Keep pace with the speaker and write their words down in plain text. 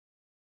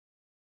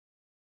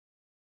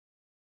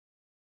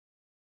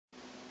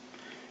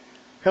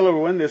Hello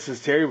everyone, this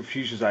is Terry with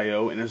Futures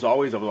IO, and as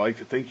always I would like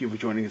to thank you for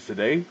joining us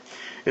today.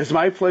 It is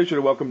my pleasure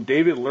to welcome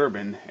David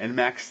Lerman and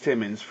Max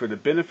Timmins for the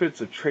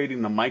benefits of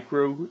trading the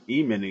micro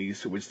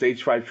E-minis with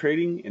Stage 5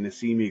 trading in the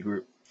CME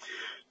group.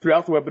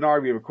 Throughout the webinar,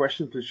 if you have a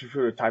question, please feel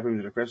free to type them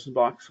into the question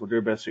box. We'll do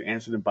our best to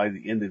answer them by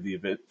the end of the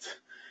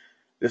event.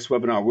 This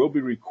webinar will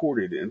be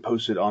recorded and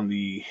posted on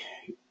the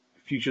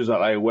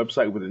Futures.io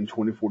website within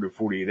 24 to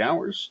 48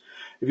 hours.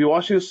 If you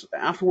watch this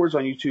afterwards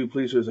on YouTube,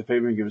 please do us a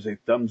favor and give us a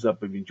thumbs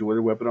up if you enjoy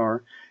the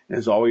webinar. And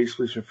as always,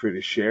 please feel free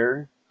to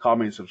share,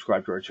 comment, and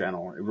subscribe to our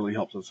channel. It really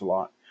helps us a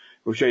lot.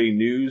 We're sharing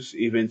news,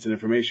 events, and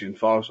information.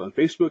 Follow us on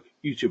Facebook,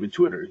 YouTube, and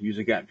Twitter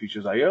using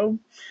 @Futures.io.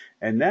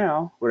 And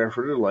now, without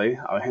further delay,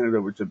 I'll hand it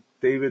over to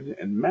David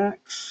and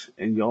Max,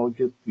 and y'all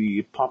get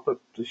the pop-up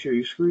to share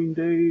your screen,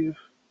 Dave.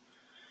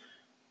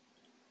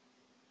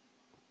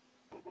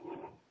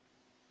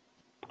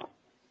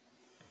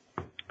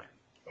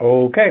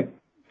 Okay.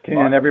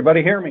 Can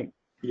everybody hear me?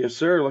 Yes,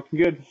 sir. Looking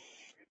good.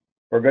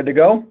 We're good to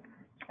go?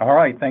 All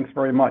right. Thanks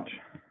very much.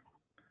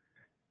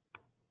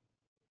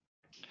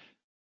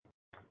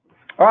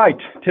 All right.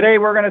 Today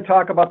we're going to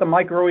talk about the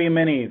micro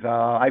E-minis.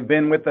 I've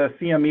been with the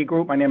CME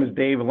group. My name is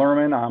Dave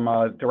Lerman. I'm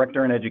a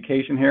director in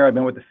education here. I've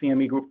been with the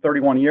CME group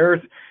 31 years,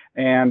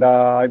 and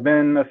I've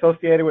been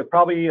associated with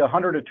probably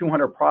 100 to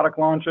 200 product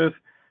launches.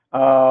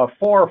 4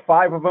 or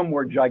 5 of them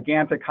were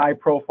gigantic, high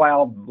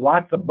profile,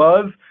 lots of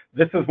buzz.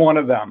 This is one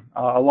of them.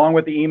 Along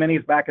with the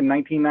E-minis back in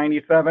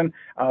 1997,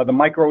 the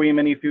micro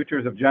E-mini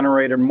futures have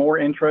generated more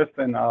interest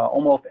than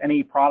almost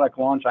any product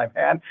launch I've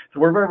had. So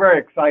we're very, very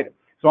excited.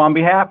 So on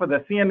behalf of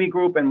the CME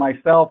group and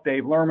myself,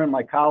 Dave Lerman,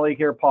 my colleague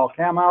here, Paul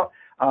Kamout,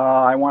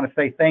 I want to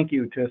say thank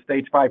you to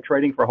Stage 5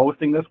 Trading for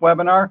hosting this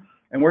webinar.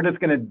 And we're just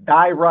going to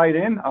dive right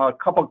in. A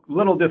couple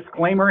little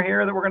disclaimer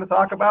here that we're going to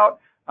talk about.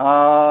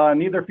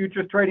 Neither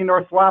futures trading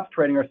nor swaps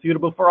trading are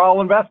suitable for all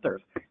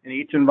investors, and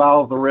each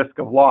involves the risk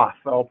of loss.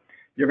 So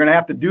you're going to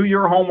have to do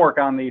your homework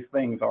on these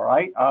things, all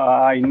right?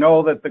 I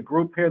know that the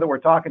group here that we're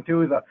talking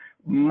to is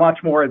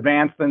much more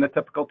advanced than the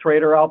typical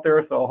trader out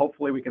there, so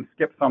hopefully we can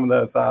skip some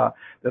of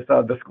this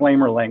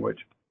disclaimer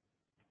language.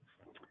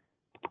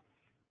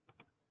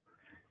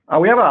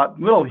 We have a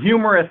little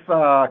humorous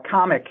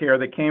comic here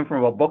that came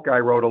from a book I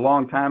wrote a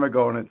long time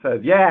ago, and it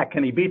says, yeah,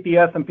 can he beat the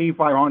S&P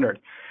 500?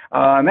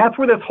 And that's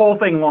where this whole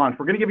thing launched.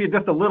 We're going to give you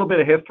just a little bit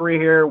of history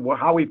here,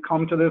 how we've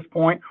come to this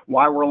point,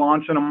 why we're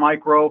launching a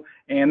micro,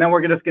 and then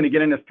we're just going to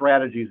get into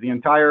strategies. The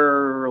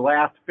entire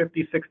last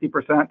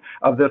 50–60%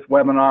 of this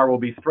webinar will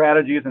be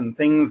strategies and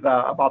things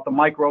about the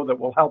micro that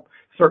will help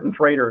certain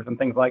traders and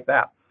things like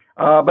that.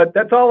 But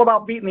that's all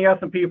about beating the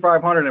S&P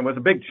 500. It was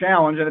a big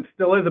challenge, and it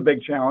still is a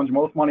big challenge.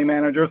 Most money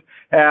managers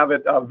have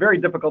a very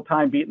difficult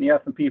time beating the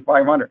S&P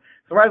 500.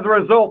 So as a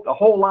result, a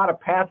whole lot of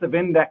passive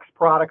index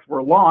products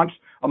were launched.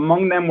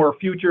 Among them were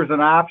futures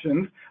and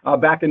options.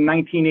 Back in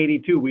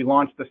 1982, we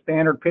launched the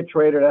standard pit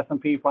traded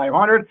S&P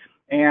 500.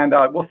 And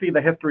we'll see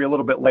the history a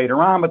little bit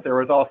later on, but there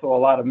was also a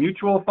lot of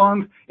mutual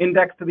funds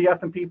indexed to the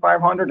S&P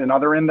 500 and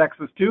other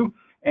indexes too.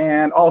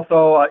 And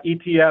also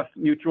ETFs,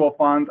 mutual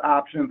funds,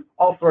 options,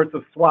 all sorts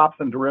of swaps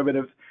and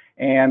derivatives.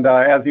 And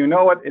as you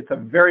know it's a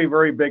very,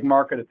 very big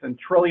market. It's in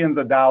trillions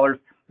of dollars.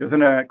 There's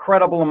an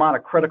incredible amount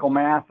of critical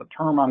mass, a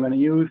term I'm going to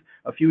use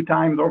a few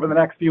times over the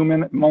next few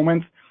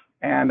moments.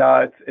 And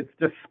it's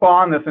just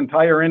spawned this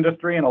entire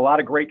industry and a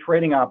lot of great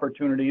trading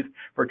opportunities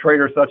for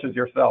traders such as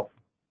yourself.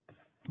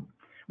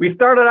 We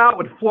started out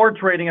with floor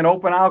trading and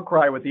open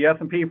outcry with the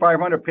S&P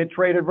 500 pit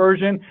traded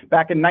version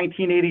back in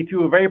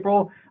 1982 of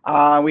April.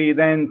 We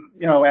then,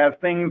 as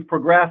things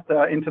progressed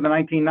into the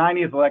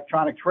 1990s,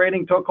 electronic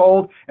trading took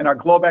hold, and our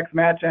Globex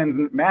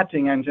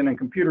matching engine and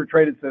computer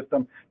traded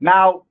system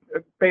now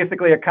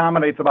basically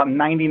accommodates about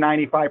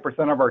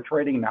 90–95% of our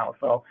trading now.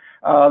 So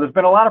there's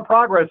been a lot of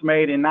progress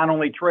made in not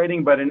only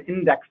trading, but in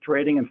index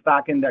trading and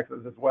stock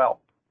indexes as well.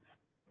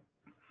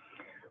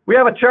 We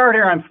have a chart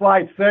here on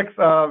slide 6,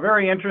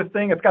 very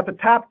interesting. It's got the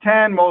top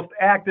 10 most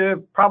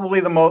active,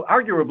 arguably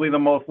the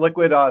most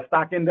liquid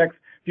stock index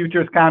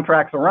futures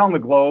contracts around the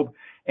globe.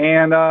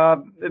 And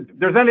if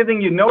there's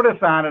anything you notice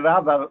on it,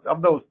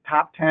 of those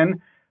top 10,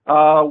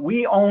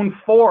 we own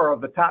 4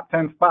 of the top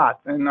 10 spots.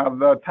 And of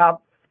the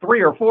top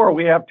 3 or 4,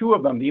 we have 2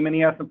 of them, the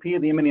E-mini S&P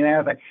and the E-mini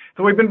NASDAQ.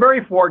 So we've been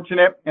very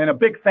fortunate, and a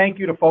big thank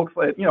you to folks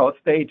at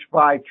Stage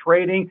 5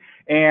 Trading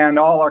and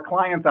all our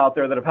clients out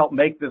there that have helped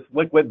make this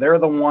liquid. They're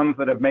the ones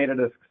that have made it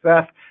a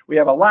success. We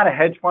have a lot of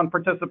hedge fund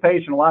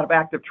participation, a lot of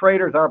active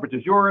traders,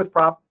 arbitrageurs,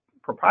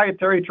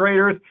 proprietary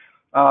traders,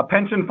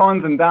 pension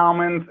funds,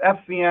 endowments,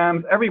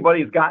 FCMs.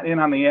 Everybody's gotten in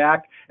on the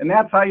act, and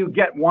that's how you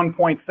get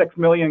 1.6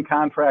 million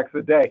contracts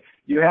a day.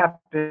 You have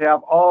to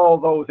have all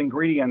those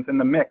ingredients in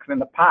the mix, in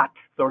the pot,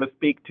 so to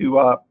speak,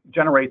 to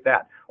generate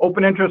that.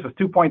 Open interest is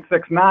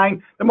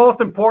 2.69. The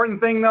most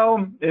important thing,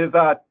 though, is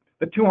the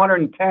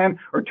 210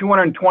 or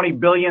 $220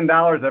 billion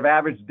of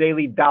average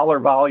daily dollar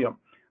volume.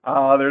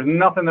 There's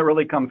nothing that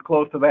really comes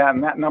close to that,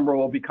 and that number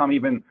will become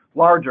even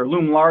larger,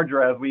 loom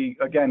larger as we,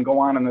 again, go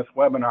on in this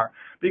webinar.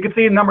 But you can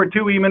see number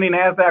 2, E-mini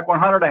NASDAQ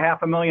 100,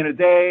 $500,000 a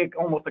day,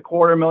 almost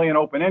 $250,000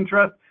 open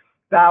interest.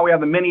 Dow, we have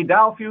the mini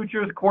Dow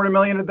futures,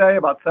 250,000 a day,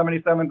 about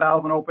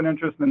 77,000 open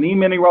interest. And the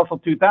E-mini Russell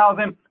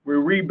 2000, we're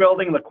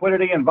rebuilding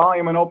liquidity and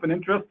volume and open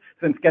interest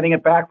since getting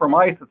it back from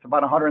ICE. It's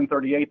about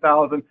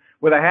 138,000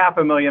 with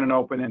 500,000 in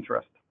open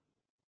interest.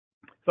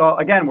 So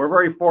again, we're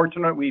very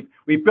fortunate. We've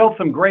built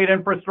some great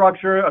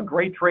infrastructure, a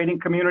great trading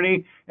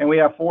community, and we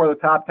have 4 of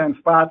the top 10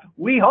 spots.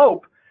 We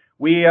hope,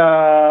 we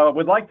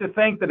would like to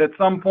think that at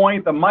some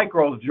point the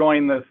micros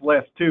join this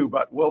list too,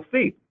 but we'll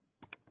see.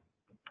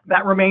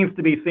 That remains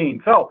to be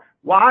seen. So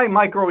why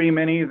micro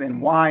E-minis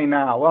and why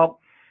now? Well,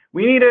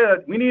 we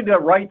need to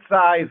right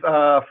size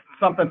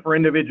something for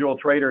individual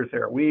traders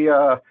here.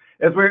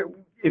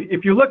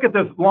 If you look at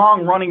this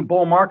long running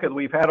bull market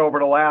we've had over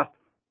the last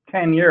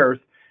 10 years,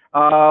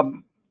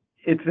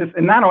 it's just,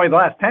 and not only the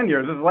last 10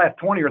 years, this is the last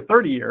 20 or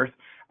 30 years,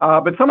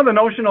 but some of the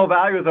notional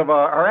values of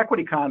our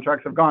equity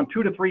contracts have gone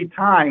 2 to 3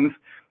 times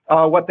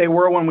what they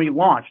were when we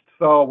launched.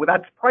 So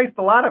that's priced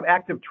a lot of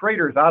active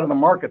traders out of the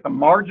market. The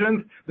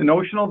margins, the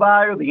notional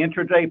value, the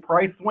intraday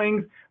price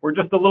swings were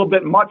just a little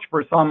bit much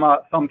for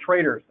some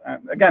traders.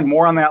 Again,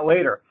 more on that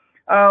later.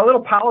 A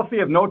little policy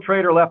of no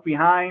trader left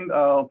behind.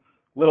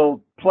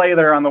 Little play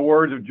there on the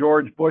words of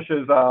George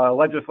Bush's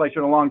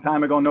legislation a long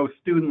time ago, no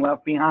student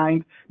left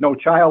behind, no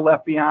child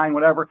left behind,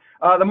 whatever.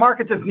 The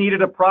market just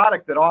needed a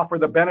product that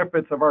offered the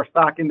benefits of our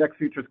stock index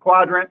futures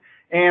quadrant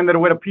and that it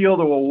would appeal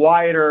to a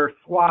wider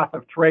swath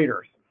of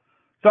traders.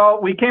 So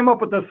we came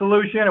up with a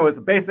solution. It was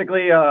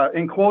basically,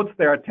 in quotes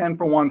there, a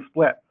 10-for-1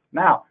 split.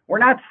 Now, we're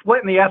not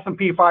splitting the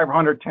S&P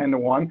 500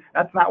 10-to-1.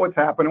 That's not what's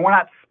happening. We're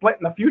not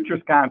splitting the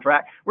futures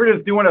contract. We're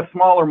just doing a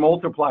smaller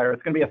multiplier.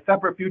 It's going to be a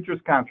separate futures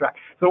contract.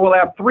 So we'll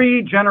have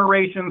 3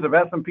 generations of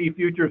S&P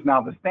futures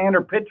now. The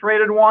standard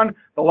pitch-rated one,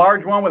 the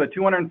large one with a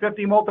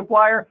 250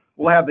 multiplier.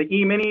 We'll have the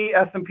E-mini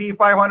S&P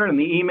 500 and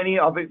the E-mini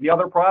of the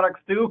other products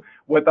too,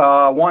 with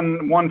a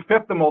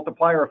 1/5 the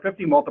multiplier, a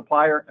 50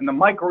 multiplier, and the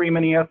micro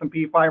E-mini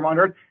S&P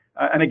 500.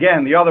 And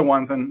again, the other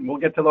ones, and we'll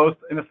get to those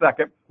in a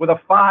second, with a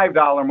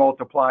 $5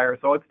 multiplier.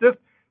 So it's just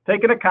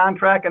taking a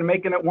contract and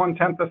making it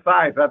 1/10 the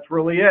size. That's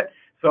really it.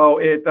 So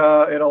it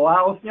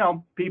allows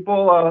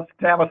people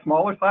to have a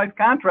smaller size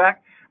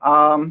contract,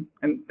 and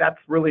that's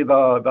really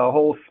the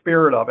whole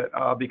spirit of it.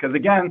 Because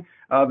again,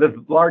 this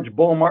large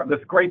bull market,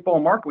 this great bull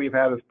market we've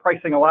had, is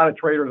pricing a lot of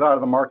traders out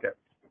of the market.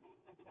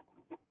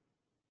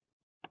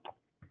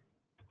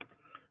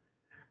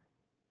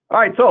 All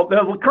right, so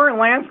the current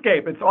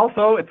landscape,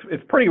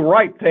 it's pretty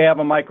ripe to have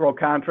a micro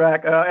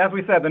contract. As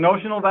we said, the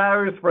notional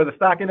values for the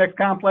stock index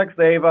complex,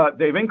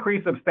 they've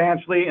increased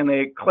substantially, and they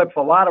eclipse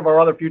a lot of our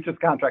other futures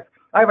contracts.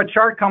 I have a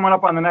chart coming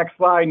up on the next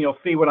slide, and you'll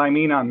see what I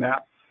mean on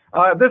that.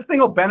 This thing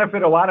will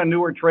benefit a lot of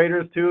newer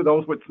traders too,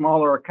 those with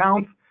smaller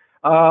accounts.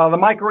 The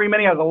micro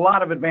E-mini has a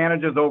lot of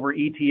advantages over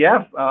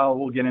ETFs.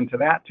 We'll get into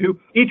that too.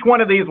 Each one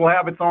of these will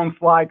have its own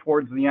slide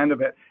towards the end of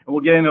it, and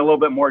we'll get into a little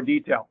bit more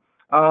detail.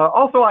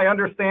 Also, I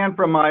understand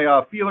from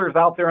my feelers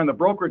out there in the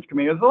brokerage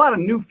community, there's a lot of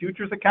new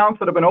futures accounts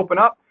that have been opened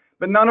up,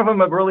 but none of them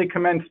have really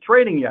commenced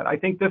trading yet. I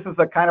think this is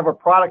a kind of a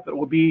product that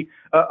will be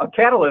a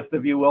catalyst,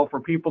 if you will, for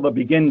people to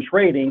begin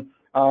trading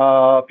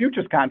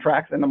futures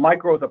contracts, and the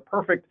micro is a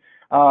perfect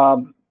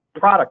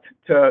product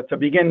to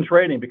begin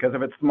trading because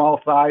of its small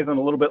size and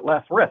a little bit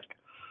less risk.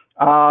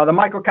 The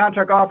micro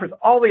contract offers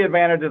all the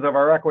advantages of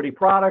our equity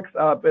products,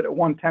 but at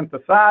 1/10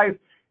 the size.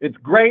 It's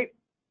great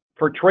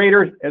for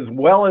traders as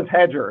well as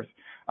hedgers.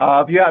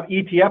 If you have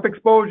ETF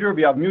exposure, if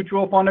you have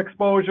mutual fund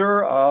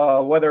exposure,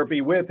 whether it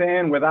be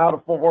within, without a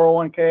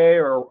 401k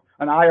or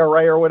an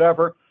IRA or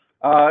whatever,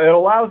 it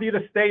allows you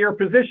to stay your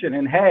position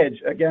and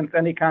hedge against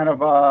any kind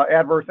of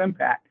adverse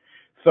impact.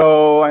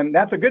 So, and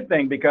that's a good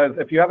thing, because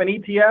if you have an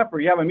ETF or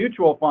you have a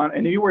mutual fund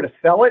and you were to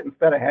sell it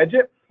instead of hedge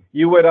it,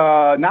 you would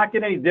not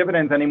get any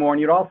dividends anymore,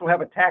 and you'd also have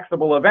a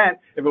taxable event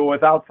if it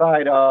was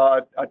outside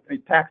a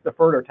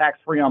tax-deferred or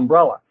tax-free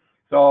umbrella.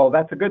 So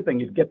that's a good thing.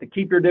 You'd get to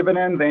keep your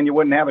dividends, and you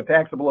wouldn't have a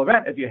taxable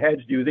event if you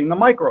hedged using the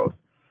micros.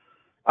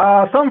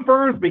 Some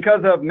firms,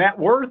 because of net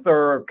worth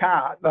or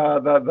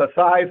the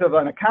size of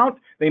an account,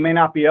 they may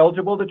not be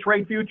eligible to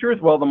trade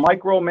futures. Well, the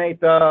micro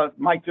might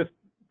just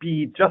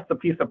be just a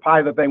piece of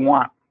pie that they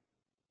want.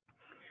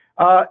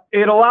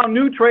 It allows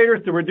new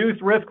traders to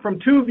reduce risk from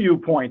 2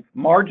 viewpoints.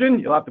 Margin,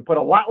 you'll have to put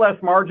a lot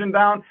less margin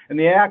down, and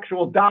the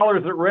actual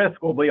dollars at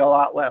risk will be a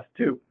lot less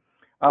too.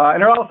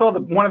 And also,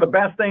 one of the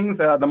best things,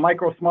 the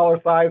micro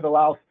smaller size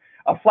allows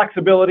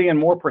flexibility and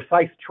more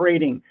precise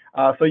trading.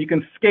 So you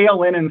can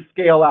scale in and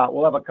scale out.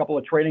 We'll have a couple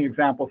of trading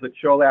examples that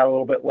show that a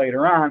little bit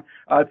later on.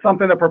 It's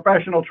something that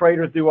professional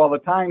traders do all the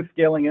time,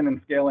 scaling in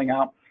and scaling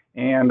out.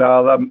 And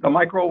the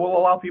micro will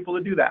allow people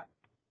to do that.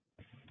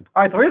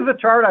 All right, so here's the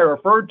chart I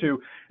referred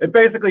to. It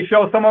basically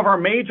shows some of our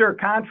major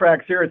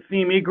contracts here at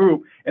CME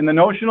Group and the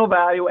notional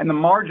value and the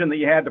margin that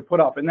you had to put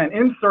up. And then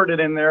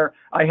inserted in there,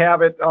 I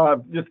have it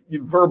just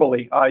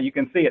verbally. You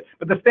can see it.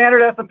 But the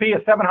standard S&P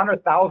is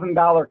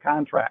 $700,000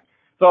 contract.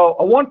 So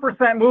a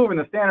 1% move in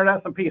the standard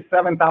S&P is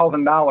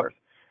 $7,000.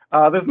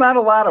 There's not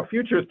a lot of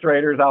futures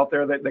traders out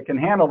there that can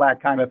handle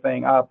that kind of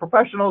thing.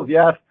 Professionals,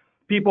 yes.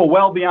 people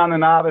well beyond the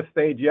novice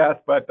stage, yes,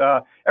 but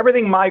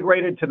everything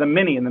migrated to the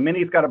mini, and the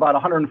mini's got about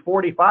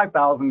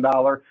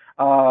 $145,000,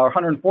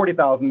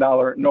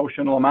 $140,000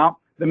 notional amount.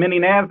 The mini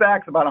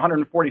Nasdaq's about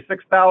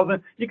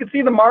 146,000. You can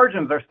see the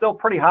margins are still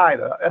pretty high.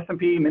 The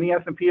S&P, mini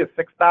S&P is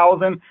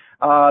 6,000.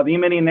 The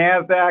mini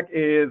Nasdaq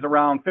is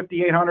around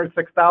 5,800,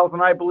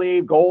 6,000, I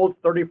believe. Gold's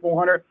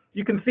 3,400.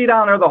 You can see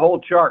down there the whole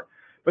chart.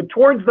 But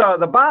towards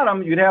the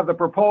bottom, you'd have the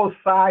proposed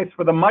size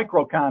for the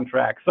micro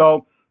contract.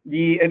 So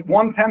at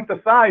 1/10 the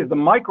size, the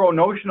micro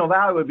notional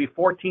value would be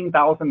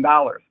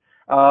 $14,000.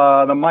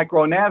 The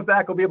micro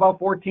Nasdaq will be about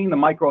 14. The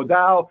micro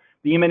Dow,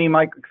 the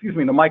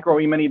micro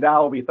E-mini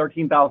Dow will be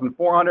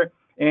 13,400,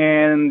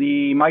 and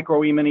the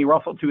micro E-mini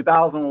Russell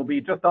 2000 will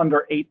be just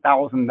under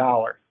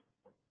 $8,000.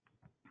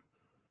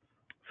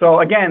 So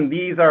again,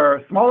 these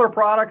are smaller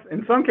products,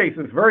 in some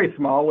cases very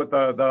small with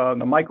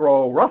the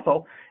micro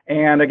Russell.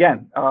 And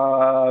again,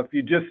 if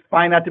you just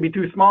find that to be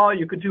too small,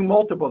 you could do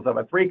multiples of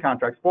it, 3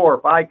 contracts, 4 or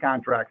 5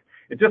 contracts.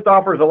 It just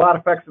offers a lot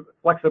of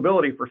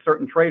flexibility for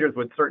certain traders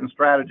with certain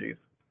strategies.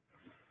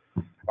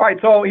 All right,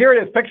 so here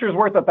it is, picture's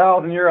worth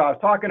 1,000 years. I was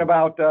talking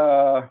about,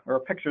 or a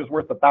picture's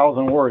worth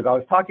 1,000 words. I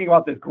was talking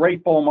about this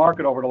great bull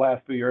market over the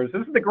last few years.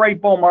 This is the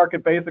great bull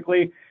market,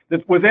 basically,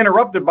 that was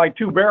interrupted by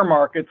 2 bear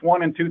markets,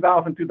 one in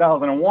 2000,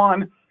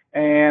 2001,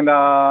 and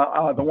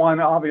the one,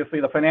 obviously,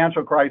 the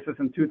financial crisis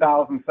in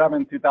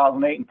 2007,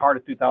 2008, and part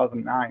of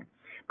 2009.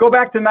 Go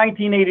back to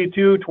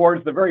 1982,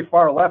 towards the very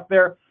far left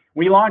there.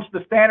 We launched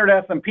the standard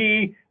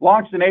S&P,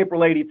 launched in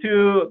April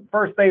 82.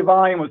 First day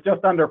volume was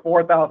just under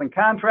 4,000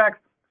 contracts,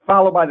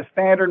 followed by the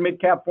standard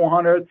mid-cap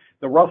 400,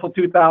 the Russell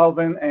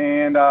 2000,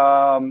 and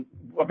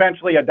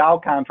eventually a Dow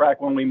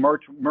contract when we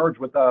merged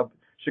with the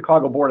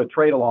Chicago Board of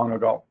Trade long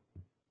ago.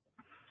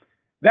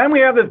 Then we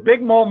have this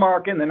big bull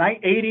market in the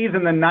 80s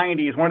and the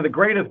 90s, one of the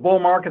greatest bull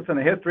markets in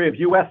the history of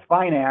U.S.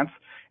 finance.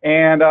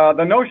 And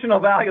the notional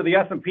value of the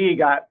S&P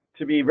got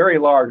to be very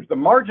large. The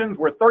margins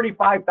were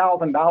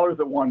 $35,000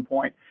 at one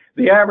point.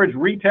 The average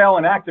retail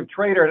and active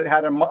trader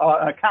had an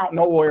account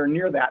nowhere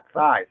near that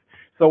size.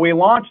 So we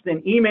launched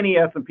an E-mini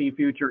S&P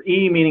future,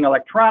 E meaning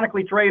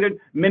electronically traded,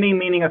 mini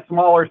meaning a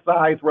smaller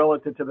size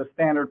relative to the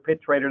standard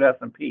pit traded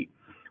S&P.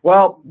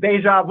 Well,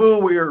 deja vu,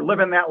 we are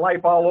living that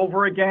life all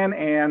over again,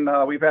 and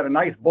we've had a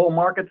nice bull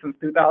market since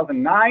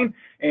 2009,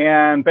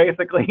 and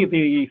basically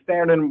the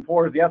Standard &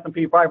 Poor's, the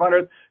S&P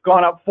 500,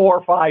 gone up 4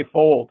 or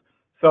 5-fold.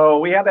 So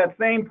we have that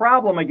same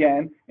problem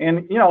again,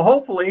 and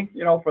hopefully,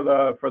 for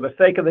the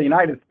sake of the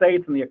United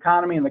States and the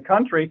economy and the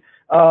country,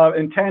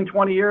 in 10,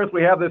 20 years,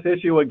 we have this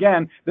issue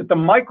again that the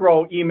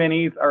micro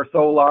E-minis are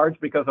so large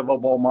because of a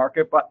bull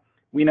market, but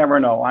we never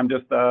know. I'm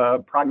just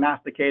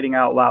prognosticating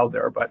out loud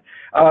there. But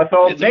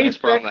so it's a nice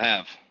problem to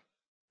have.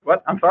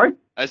 What? I'm sorry?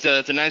 I said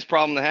it's a nice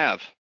problem to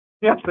have.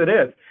 Yes, it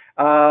is.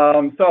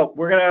 So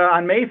we're gonna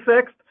on May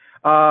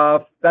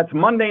 6th. That's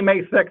Monday,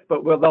 May 6th,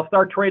 but they'll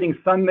start trading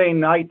Sunday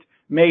night,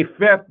 May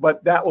 5th.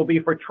 But that will be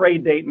for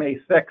trade date May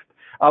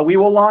 6th. We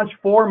will launch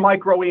 4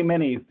 micro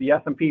E-minis: the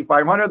S&P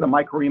 500, the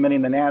micro E-mini,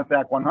 and the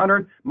Nasdaq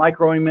 100,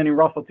 micro E-mini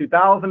Russell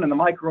 2000, and the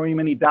micro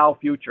E-mini Dow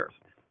futures.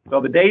 So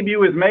the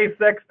debut is May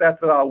 6th. That's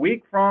a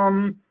week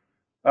from,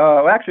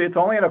 actually, it's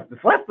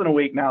less than a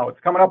week now. It's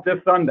coming up this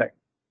Sunday.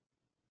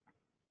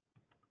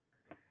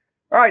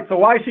 All right, so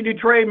why should you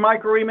trade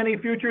micro E-mini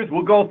futures?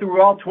 We'll go through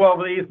all 12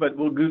 of these, but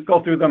we'll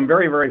go through them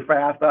very, very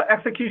fast.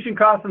 Execution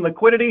costs and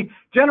liquidity.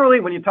 Generally,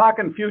 when you're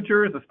talking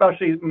futures,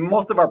 especially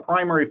most of our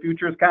primary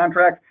futures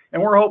contracts,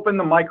 and we're hoping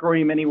the micro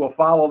E-mini will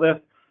follow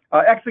this,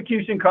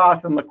 execution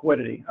costs and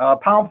liquidity.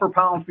 Pound for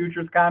pound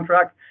futures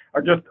contracts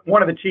are just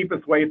one of the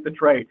cheapest ways to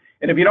trade.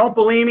 And if you don't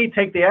believe me,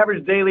 take the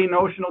average daily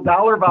notional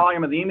dollar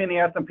volume of the E-mini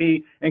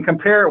S&P and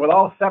compare it with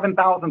all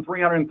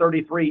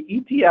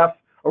 7,333 ETFs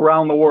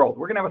around the world.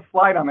 We're going to have a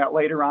slide on that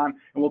later on,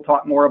 and we'll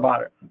talk more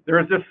about it. There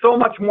is just so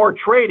much more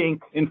trading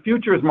in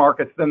futures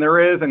markets than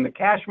there is in the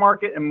cash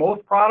market in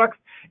most products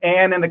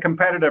and in the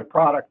competitive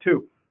product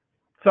too.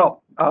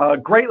 So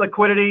great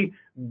liquidity,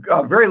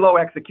 very low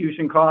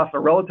execution costs,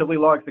 or relatively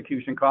low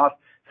execution costs.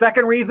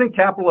 Second reason,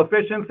 capital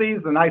efficiencies.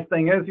 The nice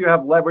thing is you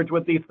have leverage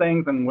with these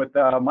things, and with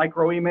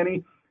micro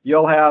E-mini,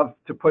 you'll have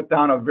to put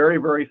down a very,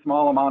 very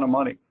small amount of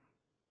money.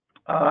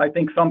 I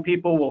think some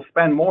people will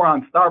spend more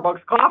on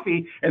Starbucks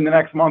coffee in the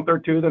next month or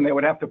two than they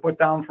would have to put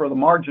down for the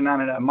margin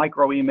on a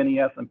micro E-mini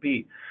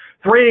S&P.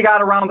 3, you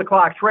got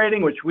around-the-clock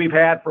trading, which we've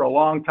had for a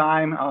long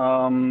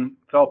time,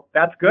 so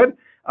that's good.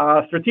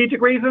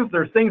 Strategic reasons,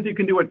 there's things you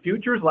can do with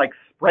futures like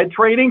spread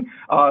trading,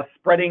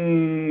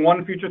 spreading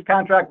one futures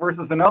contract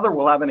versus another.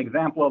 We'll have an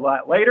example of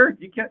that later.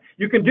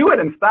 You can do it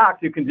in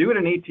stocks, you can do it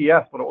in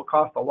ETFs, but it will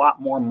cost a lot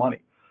more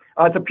money.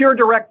 It's a pure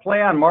direct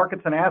play on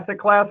markets and asset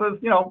classes.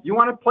 You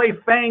want to play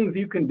FANGs,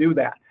 you can do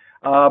that.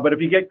 But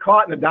if you get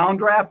caught in a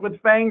downdraft with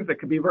FANGs, it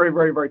could be very,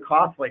 very, very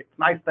costly. It's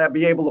nice to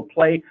be able to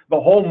play the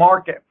whole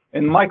market.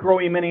 And micro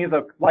E-minis,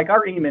 like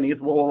our E-minis,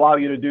 will allow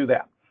you to do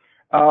that.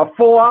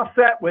 Full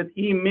offset with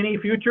E-mini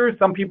futures.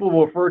 Some people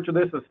will refer to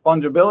this as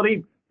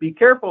fungibility. Be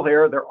careful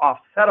here, they're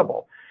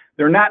offsettable.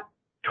 They're not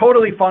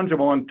totally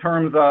fungible in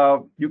terms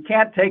of you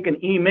can't take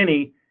an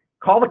E-mini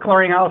call the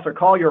clearinghouse or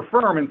call your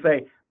firm and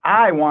say,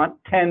 I want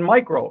 10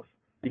 micros.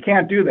 You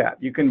can't do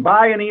that. You can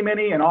buy an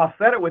E-mini and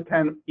offset it with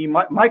 10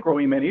 micro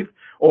E-minis,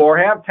 or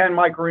have 10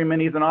 micro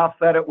E-minis and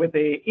offset it with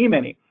a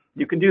E-mini.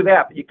 You can do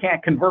that, but you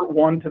can't convert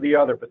one to the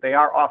other, but they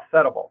are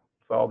offsettable.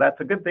 So that's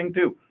a good thing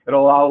too.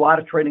 It'll allow a lot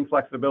of trading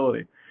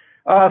flexibility.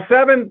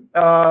 7,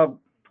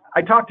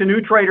 I talk to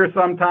new traders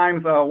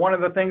sometimes. One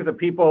of the things that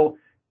people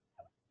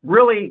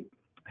really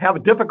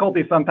have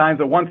difficulty sometimes,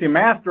 but once you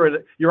master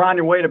it, you're on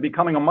your way to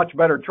becoming a much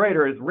better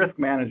trader, is risk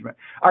management.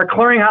 Our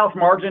clearinghouse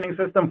margining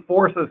system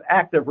forces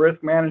active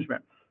risk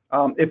management.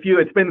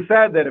 It's been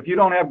said that if you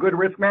don't have good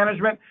risk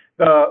management,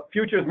 the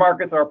futures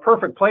markets are a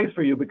perfect place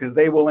for you, because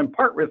they will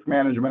impart risk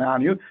management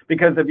on you,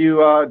 because if you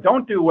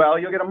don't do well,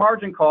 you'll get a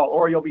margin call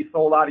or you'll be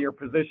sold out of your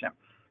position.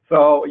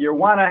 So you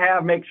want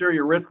to make sure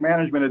your risk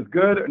management is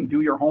good and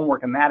do your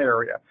homework in that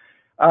area.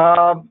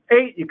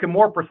 8, you can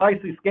more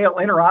precisely scale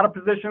in or out of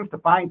positions to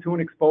fine-tune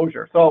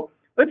exposure. So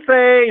let's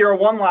say you're a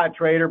one-lot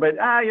trader, but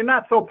you're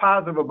not so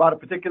positive about a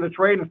particular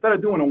trade. Instead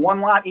of doing a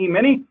one-lot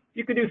E-mini,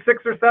 you could do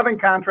 6 or 7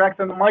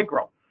 contracts in the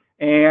micro.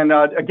 And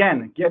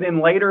again, get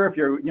in later if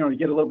you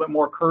get a little bit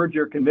more courage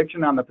or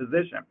conviction on the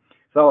position.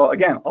 So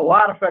again, a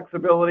lot of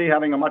flexibility,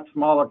 having a much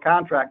smaller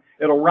contract.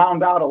 It'll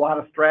round out a lot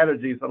of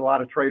strategies that a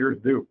lot of traders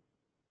do.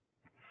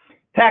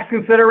 Tax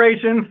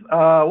considerations,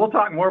 we'll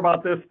talk more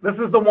about this. This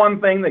is the one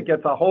thing that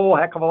gets a whole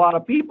heck of a lot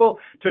of people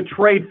to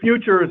trade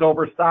futures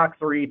over stocks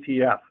or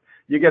ETFs.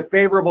 You get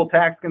favorable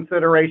tax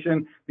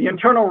consideration. The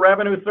Internal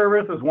Revenue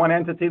Service is one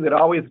entity that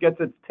always gets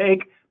its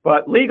take,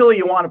 but legally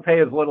you want to pay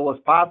as little as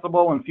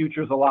possible, and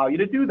futures allow you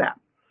to do that.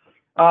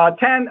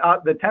 10,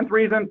 the 10th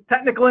reason,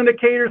 technical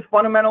indicators,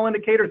 fundamental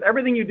indicators,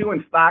 everything you do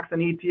in stocks and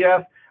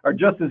ETFs are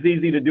just as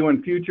easy to do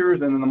in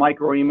futures and in the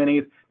micro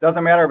E-minis.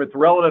 Doesn't matter if it's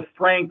relative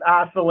strength,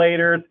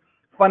 oscillators,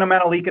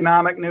 fundamental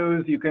economic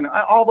news,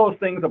 all those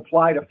things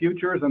apply to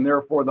futures and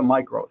therefore the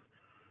micros.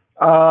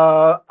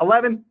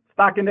 11,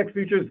 stock index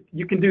futures,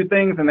 you can do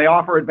things and they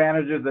offer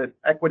advantages that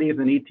equities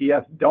and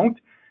ETFs don't.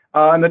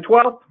 And the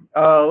 12th,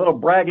 little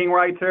bragging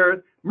rights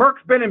here,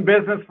 Merck's been in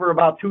business for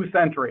about 2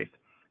 centuries.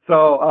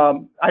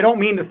 So I don't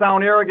mean to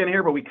sound arrogant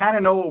here, but we kind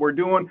of know what we're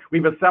doing.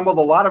 We've assembled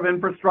a lot of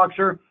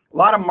infrastructure, a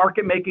lot of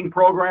market making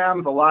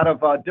programs, a lot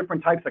of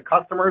different types of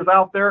customers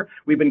out there.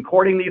 We've been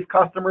courting these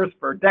customers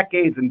for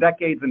decades and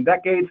decades and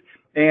decades,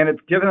 and it's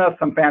given us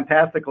some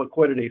fantastic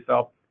liquidity.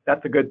 So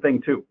that's a good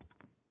thing too.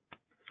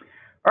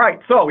 All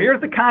right, so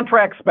here's the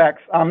contract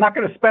specs. I'm not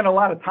going to spend a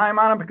lot of time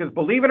on them because,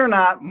 believe it or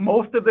not,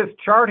 most of this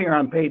chart here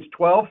on page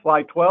 12,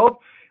 slide 12,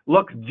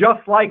 looks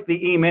just like the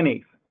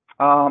E-minis.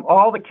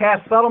 All the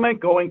cash settlement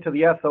going to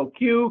the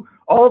SOQ,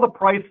 all the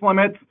price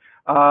limits,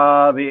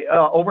 the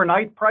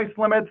overnight price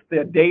limits,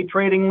 the day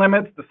trading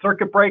limits, the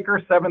circuit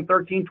breaker, 7,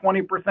 13,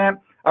 20%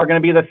 are going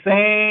to be the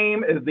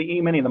same as the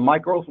E-mini. The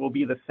micros will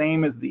be the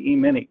same as the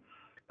E-mini.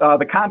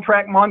 The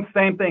contract months,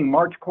 same thing,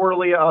 March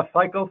quarterly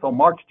cycle, so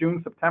March,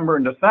 June, September,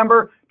 and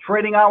December.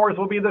 Trading hours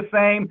will be the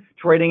same.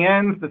 Trading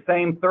ends the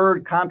same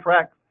third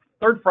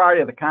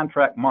Friday of the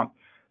contract month.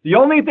 The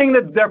only thing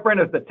that's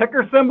different is the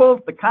ticker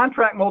symbols, the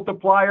contract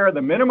multiplier,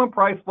 the minimum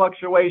price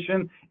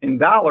fluctuation in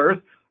dollars,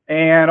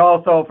 and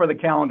also for the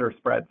calendar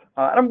spreads.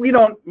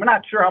 We're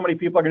not sure how many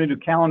people are going to do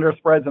calendar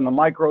spreads in the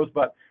micros,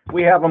 but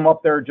we have them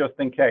up there just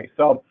in case.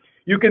 So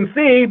you can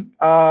see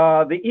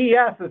the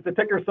ES is the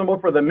ticker symbol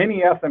for the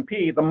mini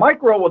S&P. The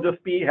micro will just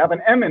have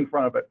an M in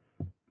front of it,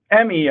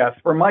 MES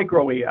for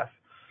micro ES.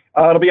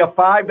 It'll be a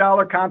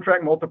 $5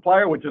 contract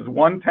multiplier, which is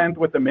 1/10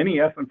 what the mini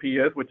S&P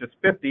is, which is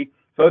 50.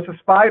 So it's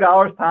just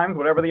 $5 times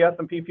whatever the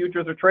S&P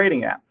futures are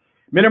trading at.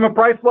 Minimum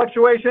price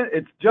fluctuation,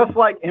 it's just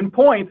like in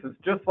points, it's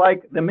just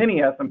like the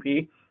mini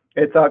S&P.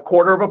 It's a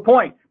 1/4 of a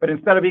point, but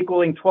instead of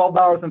equaling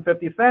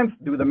 $12.50,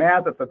 do the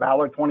math, it's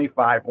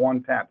 $1.25,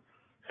 1/10.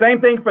 Same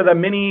thing for the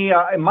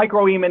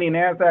micro E-mini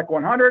NASDAQ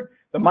 100,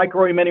 the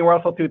micro E-mini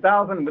Russell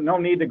 2000, but no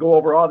need to go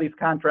over all these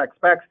contract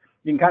specs.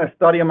 You can kind of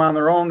study them on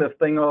their own. This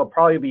thing will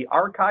probably be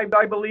archived,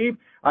 I believe.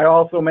 I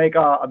also make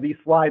these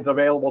slides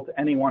available to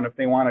anyone if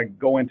they want to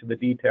go into the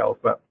details,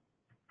 but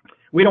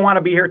we don't want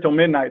to be here till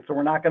midnight, so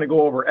we're not going to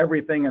go over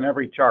everything in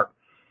every chart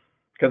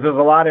because there's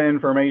a lot of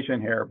information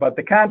here. But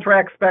the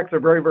contract specs are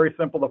very, very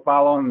simple to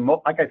follow, and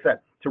like I said,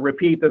 to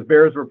repeat, this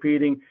bears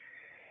repeating,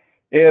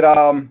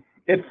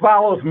 it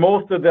follows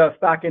most of the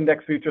stock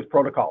index futures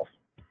protocols.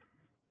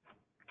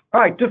 All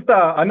right, just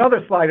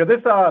another slide.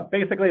 This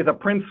basically is a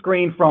print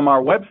screen from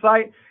our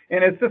website,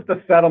 and it's just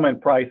the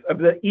settlement price of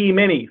the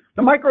E-minis.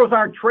 The micros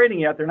aren't trading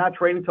yet. They're not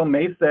trading until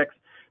May 6th,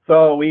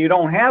 so we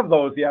don't have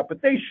those yet,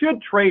 but they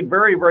should trade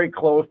very, very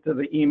close to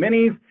the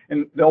E-minis,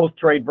 and those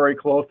trade very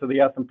close to the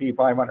S&P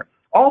 500.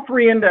 All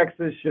 3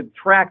 indexes should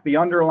track the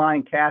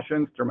underlying cash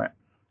instrument,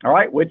 all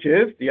right, which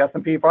is the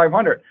S&P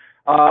 500.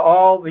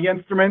 All the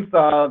instruments,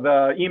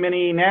 the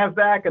E-mini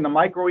NASDAQ and the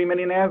micro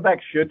E-mini NASDAQ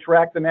should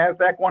track the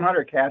NASDAQ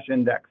 100 cash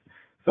index.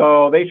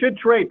 So they should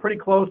trade pretty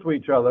close to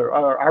each other.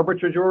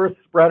 Arbitrageurs,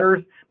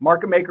 spreaders,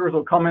 market makers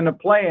will come into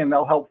play and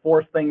they'll help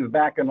force things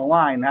back in the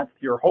line. That's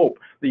your hope,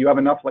 that you have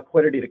enough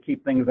liquidity to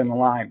keep things in the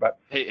line. But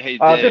hey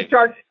Dave, this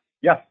chart,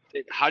 Yes.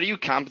 How do you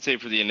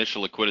compensate for the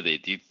initial liquidity?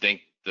 Do you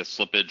think the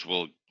slippage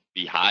will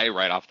be high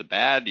right off the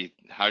bat?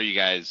 How do you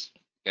guys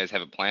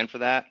have a plan for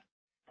that?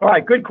 All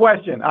right, good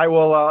question. I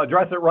will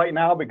address it right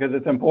now because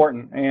it's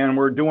important, and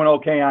we're doing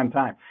okay on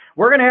time.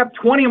 We're going to have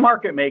 20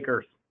 market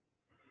makers.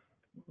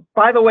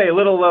 By the way, a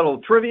little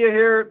trivia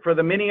here for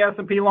the mini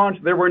S&P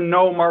launch. There were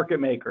no market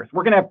makers.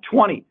 We're going to have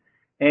 20,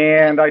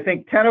 and I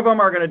think 10 of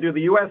them are going to do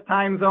the U.S.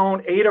 time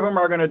zone. 8 of them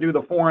are going to do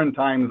the foreign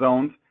time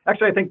zones.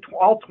 Actually, I think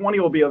all 20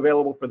 will be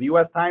available for the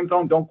U.S. time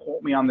zone. Don't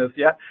quote me on this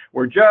yet.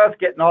 We're just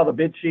getting all the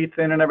bid sheets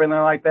in and everything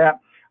like that.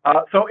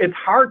 So it's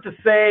hard to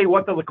say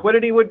what the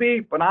liquidity would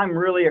be, but I'm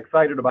really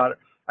excited about it.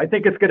 I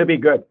think it's going to be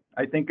good.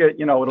 I think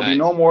it'll be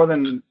no more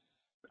than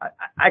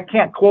I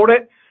can't quote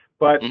it,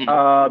 but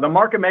the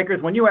market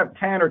makers, when you have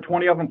 10 or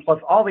 20 of them,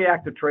 plus all the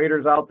active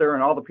traders out there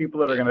and all the people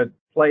that are going to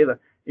play the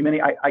mini,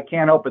 I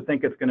can't help but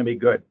think it's going to be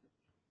good.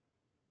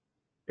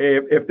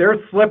 If there's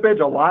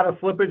slippage, a lot of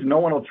slippage, no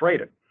one will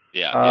trade it.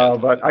 Yeah.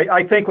 But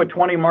I think with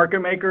 20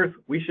 market makers,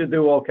 we should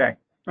do okay.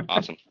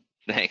 Awesome.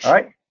 Thanks. All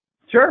right.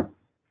 Sure.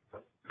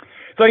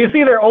 So you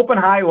see there, open,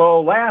 high,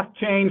 low, last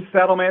change,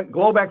 settlement,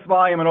 Globex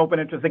volume, and open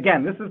interest.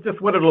 Again, this is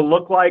just what it'll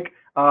look like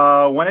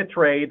when it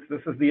trades. This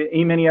is the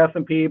E-mini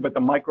S&P, but the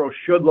micro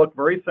should look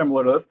very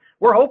similar to this.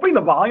 We're hoping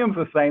the volume's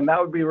the same.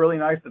 That would be really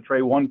nice to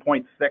trade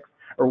 1.6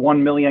 or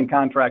 1 million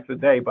contracts a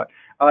day. But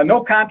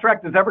no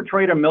contract has ever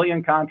traded 1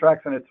 million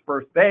contracts in its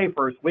first day,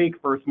 first week,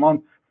 first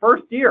month,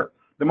 first year.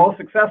 The most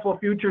successful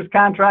futures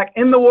contract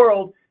in the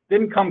world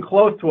didn't come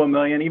close to 1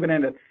 million, even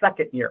in its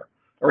second year,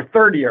 or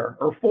third year,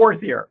 or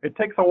fourth year. It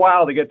takes a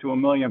while to get to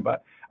 1 million,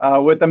 but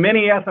with the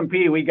mini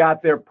S&P, we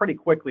got there pretty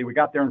quickly. We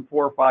got there in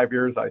 4 or 5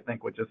 years, I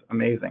think, which is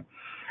amazing.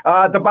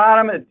 At the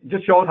bottom, it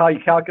just shows how you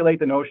calculate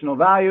the notional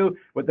value.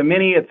 With the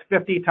mini, it's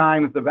 50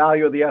 times the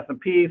value of the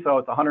S&P, so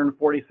it's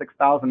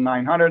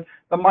 146,900.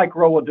 The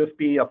micro will just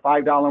be a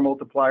 $5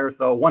 multiplier,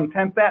 so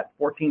 1/10 that,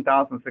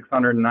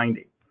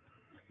 14,690.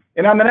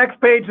 And on the next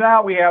page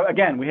now, we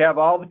have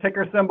all the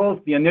ticker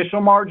symbols, the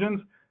initial margins,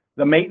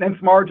 the maintenance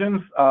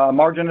margins.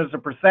 Margin is a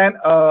percent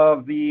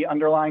of the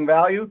underlying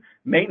value.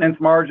 Maintenance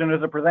margin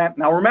is a percent.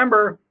 Now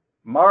remember,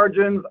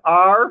 margins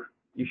are,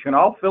 you can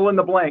all fill in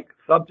the blank,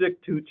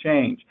 subject to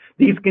change.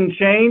 These can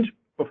change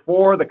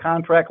before the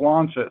contract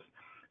launches.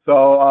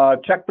 So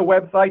check the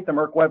website, the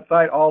Merck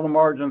website, all the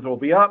margins will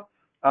be up.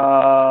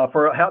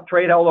 For a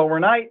trade held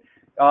overnight,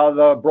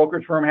 the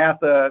brokerage firm has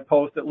to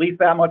post at least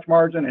that much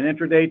margin. An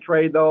intraday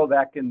trade, though,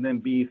 that can then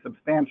be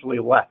substantially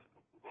less.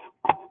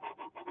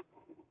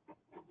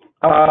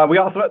 We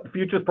also have the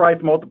futures price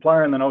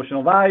multiplier and the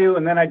notional value.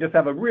 And then I just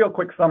have a real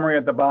quick summary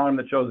at the bottom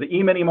that shows the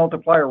E-mini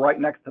multiplier right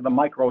next to the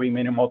micro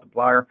E-mini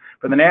multiplier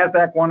for the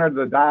NASDAQ 100,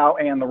 the Dow,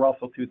 and the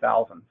Russell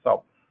 2000.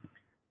 So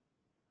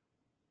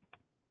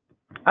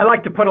I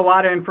like to put a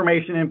lot of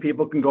information in.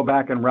 People can go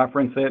back and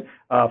reference it.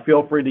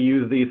 Feel free to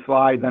use these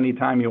slides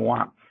anytime you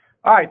want.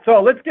 All right,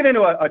 so let's get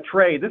into a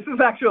trade. This is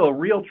actually a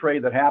real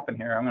trade that happened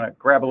here. I'm going to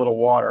grab a little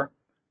water.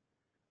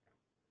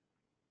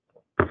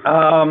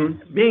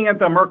 Being at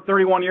the Merck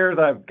 31 years,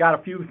 I've got a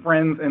few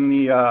friends in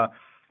the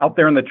out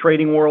there in the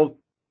trading world.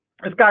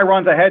 This guy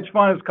runs a hedge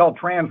fund. It's called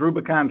Trans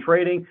Rubicon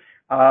Trading.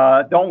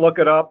 Don't look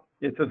it up.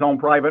 It's his own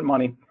private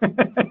money.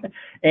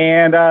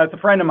 And it's a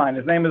friend of mine.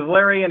 His name is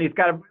Larry, and he's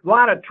got a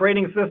lot of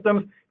trading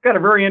systems. He's got a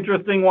very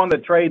interesting one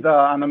that trades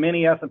on the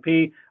mini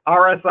S&P,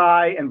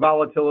 RSI, and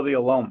volatility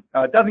alone.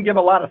 It doesn't give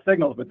a lot of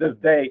signals, but this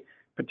day,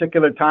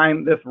 particular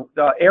time, this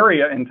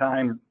area in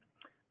time,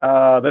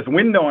 this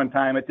window in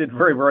time, it did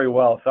very, very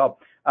well. So,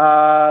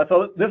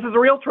 so this is a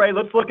real trade.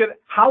 Let's look at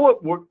how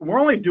we're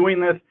only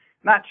doing this,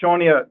 not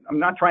showing you, I'm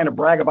not trying to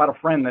brag about a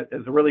friend that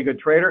is a really good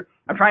trader.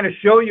 I'm trying to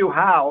show you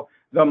how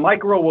the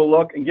micro will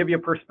look and give you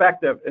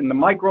perspective in the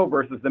micro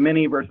versus the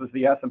mini versus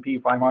the S&P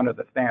 500,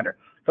 the standard.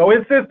 So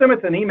his system,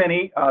 it's an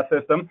E-mini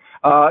system.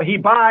 He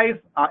buys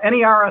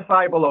any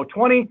RSI below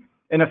 20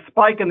 and a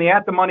spike in the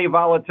at-the-money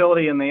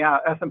volatility in the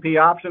S&P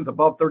options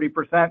above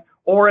 30%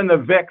 or in the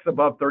VIX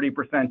above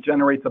 30%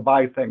 generates a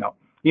buy signal.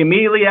 He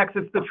immediately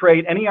exits the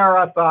trade. Any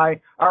RSI,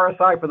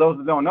 for those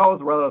who don't know,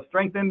 is a relative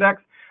strength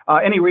index,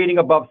 any reading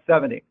above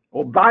 70.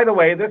 Well, by the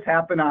way, this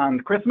happened on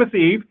Christmas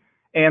Eve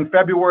and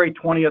February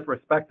 20th,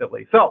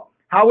 respectively. So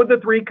how would the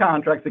 3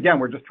 contracts, again,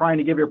 we're just trying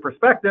to give you a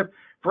perspective.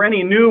 For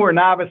any new or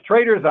novice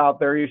traders out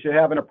there, you should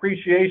have an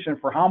appreciation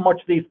for how much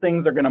these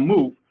things are going to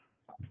move.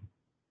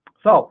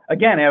 So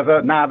again, as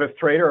a novice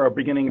trader or a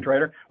beginning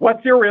trader,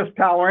 what's your risk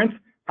tolerance?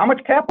 How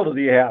much capital do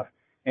you have?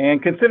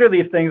 And consider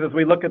these things as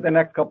we look at the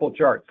next couple of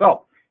charts.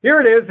 So here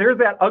it is. Here's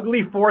that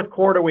ugly fourth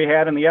quarter we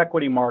had in the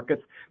equity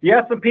markets. The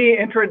S&P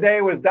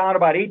intraday was down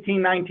about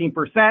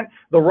 19%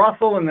 the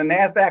Russell and the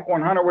NASDAQ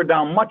 100 were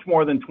down much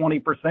more than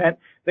 20%.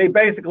 They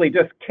basically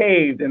just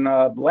caved in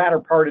the latter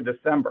part of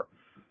December.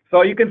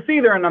 So you can see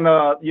there,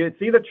 you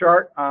see the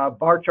chart,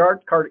 bar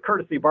chart,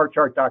 courtesy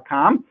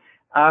barchart.com.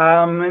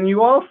 And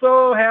you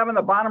also have in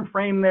the bottom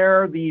frame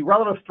there the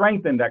relative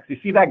strength index. You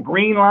see that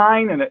green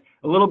line and a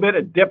little bit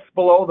it dips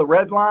below the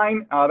red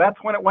line.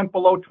 That's when it went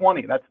below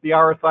 20. That's the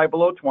RSI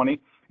below 20.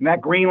 and that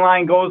green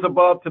line goes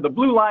above to the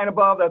blue line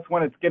above, that's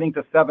when it's getting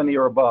to 70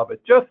 or above. It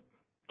just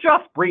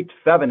breached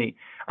 70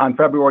 on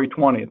February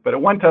 20th, but it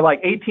went to like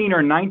 18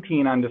 or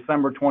 19 on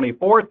December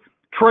 24th,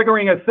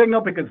 triggering a signal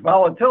because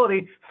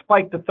volatility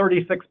spiked to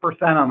 36%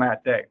 on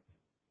that day.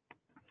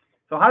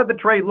 So how did the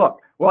trade look?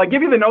 Well, I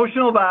give you the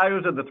notional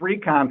values of the three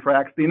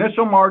contracts. The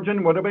initial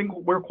margin would have been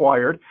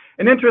required.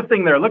 And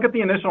interesting there, look at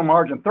the initial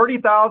margin,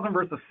 30,000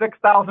 versus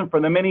 6,000 for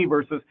the mini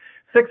versus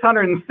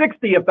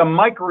 660 if the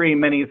micro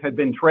minis had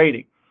been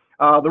trading.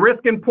 The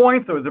risk in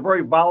points, it was a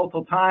very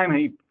volatile time.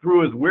 He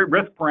threw his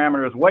risk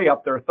parameters way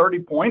up there, 30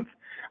 points.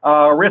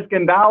 Risk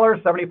in dollars,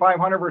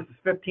 7,500 versus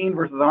 15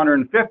 versus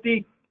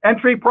 150.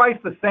 Entry price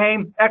the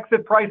same,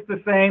 exit price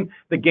the same,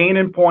 the gain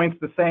in points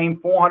the same,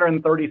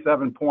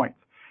 437 points.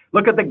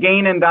 Look at the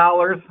gain in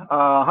dollars,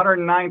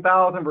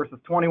 109,000 versus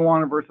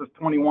 21 versus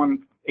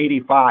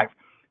 2185.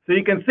 So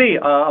you can see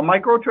a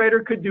micro trader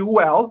could do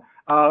well.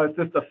 It's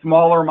just a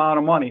smaller amount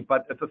of money,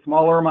 but it's a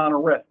smaller amount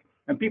of risk.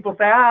 And people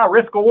say,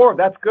 risk reward,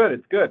 that's good,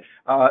 it's good.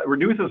 It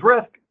reduces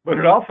risk, but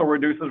it also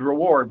reduces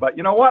reward. But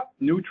you know what?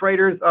 New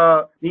traders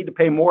need to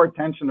pay more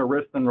attention to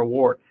risk than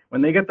reward.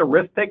 When they get the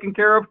risk taken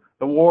care of,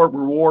 the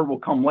reward will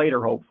come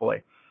later,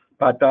 hopefully.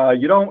 But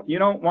you don't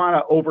want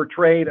to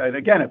overtrade. And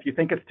again, if you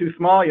think it's too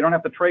small, you don't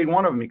have to trade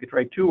one of them. You could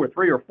trade 2 or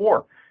 3 or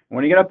 4.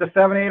 When you get up to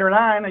 7, 8, or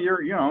 9,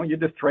 you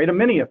just trade a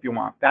mini if you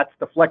want. That's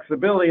the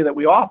flexibility that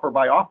we offer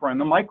by offering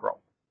the micro.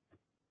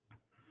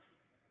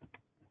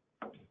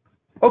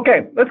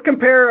 Okay, let's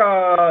compare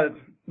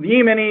the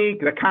E-mini,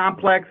 the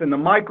complex, and the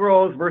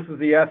micros versus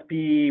the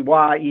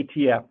SPY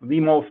ETF, the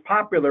most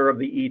popular of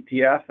the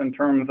ETFs in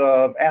terms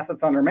of assets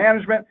under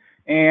management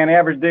and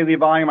average daily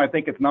volume. I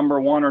think it's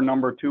number 1 or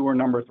number 2 or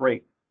number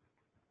 3.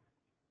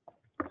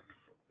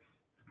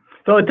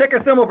 So the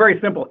ticker symbol, very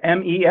simple,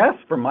 MES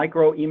for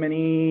micro,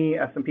 E-mini,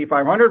 S&P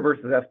 500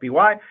 versus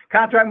SPY.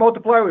 Contract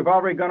multiplier, we've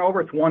already gone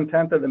over. It's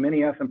 1/10 of the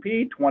mini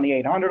S&P,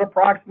 2,800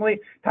 approximately,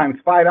 times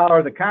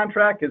 $5 a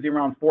contract gives you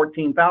around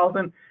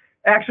 14,000.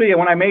 Actually,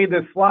 when I made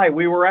this slide,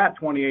 we were at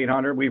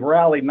 2,800. We've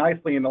rallied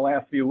nicely in the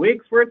last few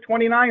weeks. We're at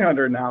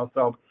 2,900 now.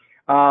 So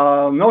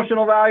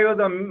notional value of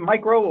the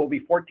micro will be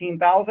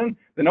 14,000.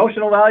 The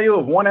notional value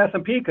of one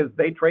S&P, because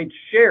they trade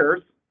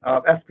shares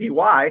of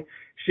SPY,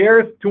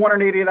 shares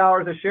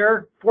 $280 a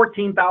share,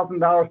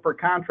 $14,000 per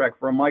contract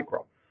for a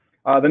micro.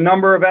 The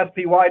number of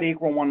SPY to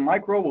equal one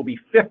micro will be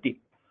 50.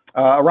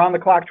 Around the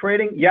clock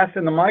trading, yes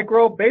in the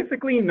micro,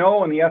 basically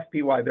no in the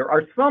SPY. There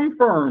are some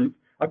firms,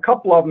 a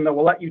couple of them, that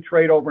will let you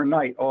trade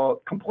overnight, or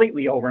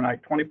completely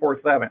overnight,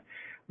 24/7.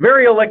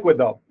 Very illiquid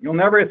though. You'll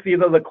never see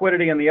the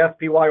liquidity in the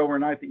SPY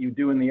overnight that you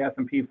do in the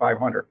S&P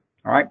 500.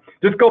 All right.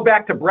 Just go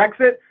back to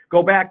Brexit.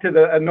 Go back to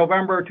the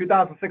November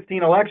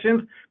 2016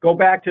 elections. Go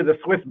back to the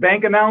Swiss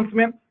bank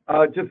announcement.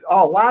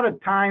 A lot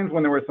of times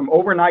when there was some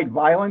overnight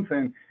violence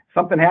and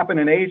something happened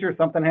in Asia,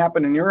 something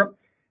happened in Europe,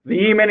 the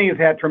E-minis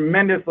had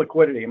tremendous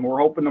liquidity, and we're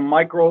hoping the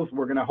micros,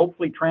 we're going to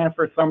hopefully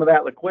transfer some of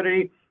that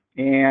liquidity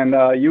and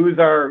use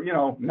our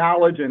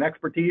knowledge and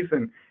expertise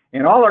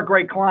and all our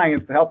great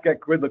clients to help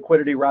get good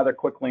liquidity rather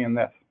quickly in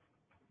this.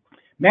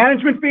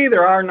 Management fee,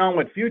 there are none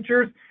with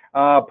futures,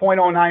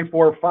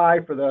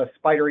 0.0945 for the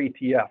Spider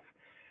ETF.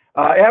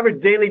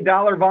 Average daily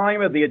dollar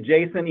volume of the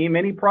adjacent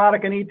E-mini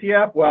product and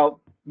ETF, well,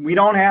 we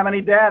don't have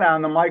any data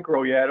on the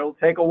micro yet. It'll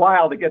take a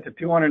while to get to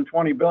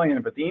 220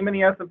 billion, but the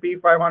E-mini S&P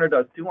 500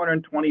 does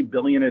 220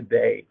 billion a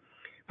day.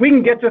 If we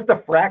can get just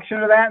a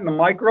fraction of that in the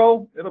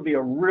micro, it'll be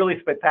a really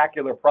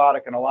spectacular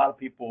product, and a lot of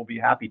people will be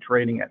happy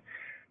trading it.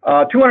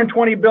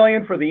 220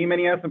 billion for the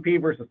E-mini S&P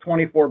versus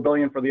 24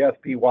 billion for the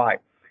SPY.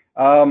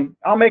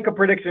 I'll make a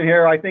prediction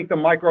here. I think the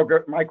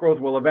micros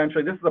will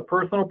eventually, this is a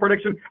personal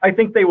prediction, I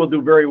think they will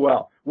do very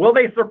well. Will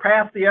they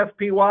surpass the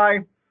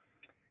SPY?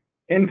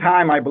 In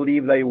time, I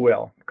believe they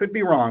will. Could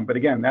be wrong, but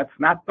again, that's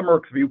not the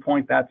Merck's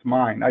viewpoint, that's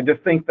mine. I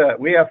just think that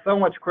we have so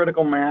much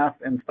critical mass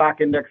in stock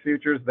index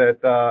futures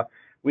that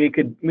we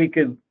could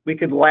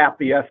lap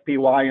the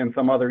SPY and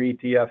some other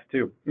ETFs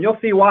too. And you'll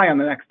see why on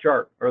the next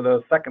chart, or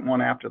the second one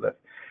after this.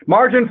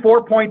 Margin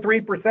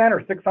 4.3%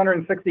 or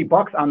 660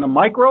 bucks on the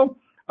micro.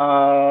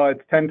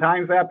 It's 10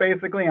 times that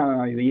basically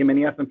on the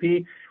E-mini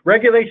S&P.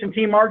 Regulation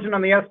T margin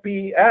on the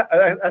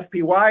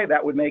SPY,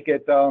 that would make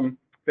it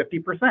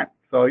 50%.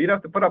 So you'd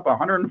have to put up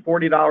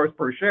 $140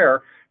 per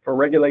share for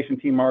regulation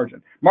T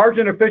margin.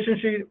 Margin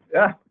efficiencies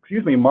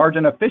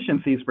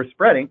for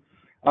spreading.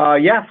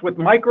 Yes with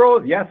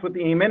micros, yes with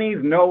the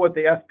E-minis, no with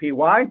the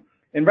SPY.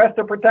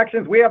 Investor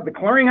protections, we have the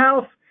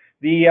clearinghouse.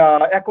 The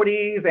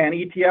equities and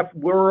ETF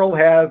world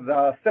has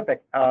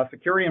SIPC,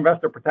 Security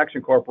Investor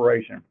Protection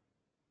Corporation.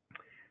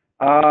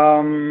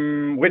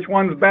 Which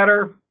one's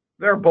better?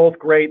 They're both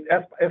great.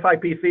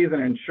 SIPC is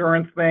an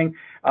insurance thing.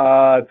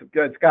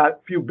 It's got a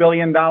few $1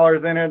 billion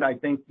in it. I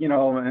think, in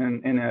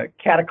a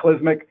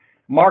cataclysmic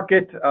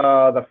market,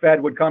 the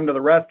Fed would come to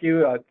the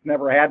rescue. It's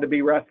never had to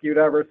be rescued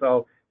ever,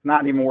 so it's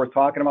not even worth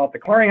talking about. The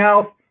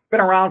clearinghouse, been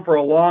around for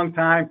a long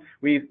time.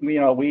 We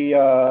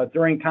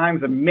during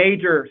times of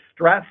major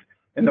stress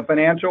in the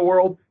financial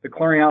world, the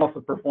clearinghouse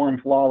has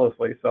performed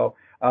flawlessly. So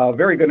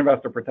Very good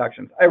investor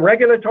protections.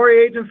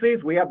 Regulatory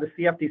agencies, we have the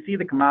CFTC,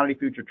 the Commodity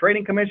Future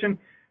Trading Commission.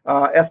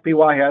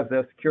 SPY has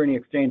the Security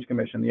and Exchange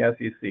Commission, the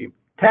SEC.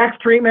 Tax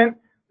treatment,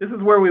 this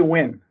is where we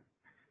win.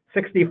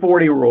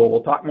 60-40 rule,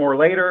 we'll talk more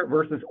later,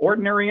 versus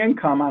ordinary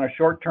income on a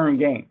short-term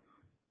gain.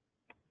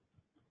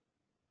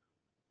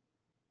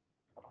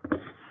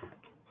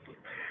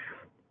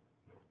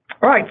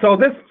 All right, so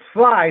this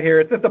slide here,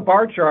 it's just a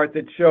bar chart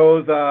that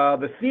shows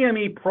the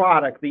CME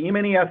product, the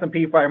E-mini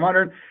S&P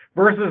 500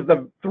 versus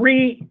the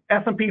 3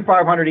 S&P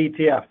 500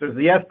 ETFs. There's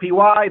the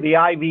SPY, the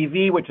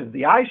IVV, which is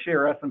the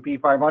iShare S&P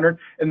 500,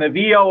 and the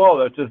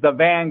VOO, which is the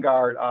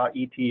Vanguard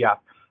ETF.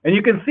 And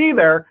you can see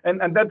there,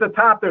 and at the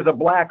top, there's a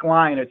black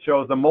line that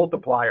shows the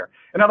multiplier.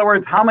 In other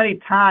words, how many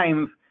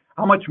times,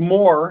 how much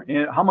more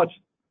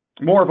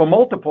of a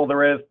multiple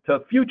there is to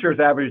futures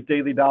average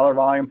daily dollar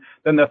volume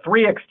than the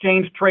 3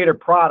 exchange traded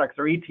products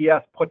or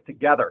ETFs put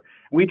together.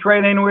 We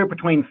trade anywhere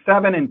between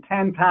 7 and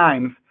 10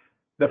 times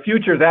the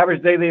futures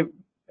average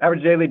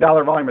daily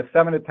dollar volume is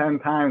 7 to 10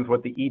 times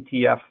what the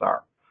ETFs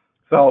are.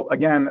 So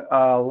again,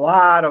 a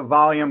lot of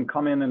volume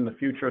coming in the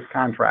futures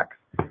contracts.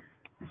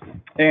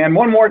 And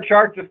one more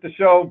chart just to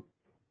show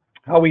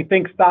how we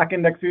think stock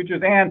index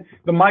futures and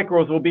the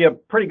micros will be a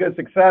pretty good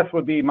success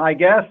would be my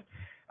guess.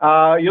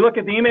 You look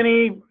at the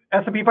E-mini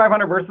S&P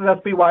 500 versus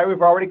SPY,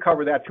 we've already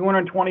covered that.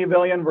 220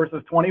 billion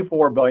versus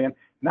 24 billion,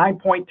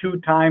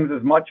 9.2 times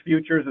as much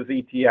futures as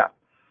ETF.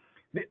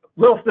 The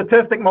little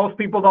statistic most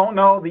people don't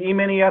know, the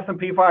E-mini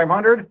S&P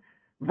 500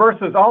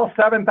 versus all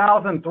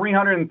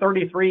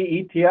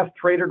 7,333 ETFs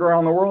traded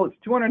around the world, it's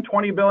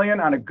 220 billion.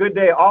 On a good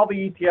day, all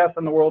the ETFs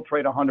in the world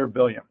trade 100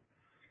 billion.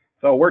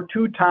 So we're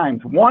 2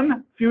 times.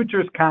 One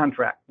futures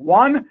contract,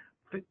 one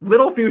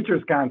little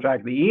futures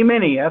contract, the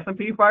E-mini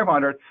S&P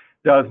 500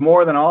 does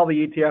more than all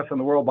the ETFs in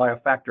the world by a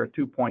factor of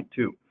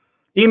 2.2.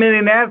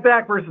 E-mini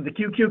NASDAQ versus the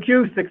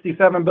QQQ,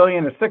 67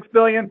 billion to 6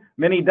 billion.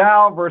 Mini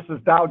Dow versus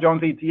Dow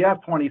Jones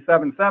ETF,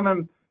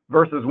 27.7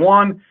 versus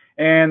 1.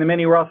 And the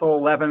mini Russell,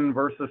 11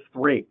 versus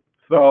 3.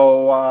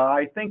 So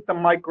I think the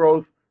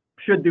micros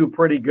should do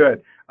pretty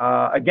good.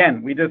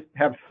 Again, we just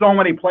have so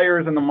many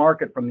players in the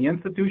market from the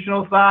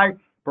institutional side,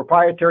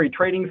 proprietary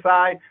trading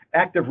side,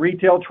 active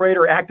retail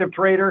trader, active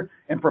trader,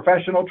 and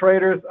professional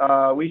traders.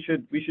 We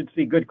should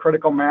see good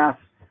critical mass,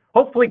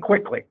 hopefully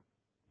quickly.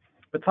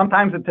 But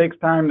sometimes it takes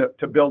time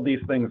to build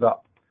these things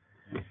up.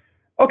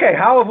 Okay,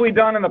 how have we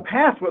done in the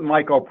past with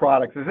micro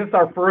products? Is this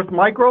our first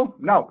micro?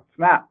 No, it's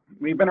not.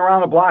 We've been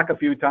around the block a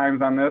few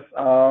times on this.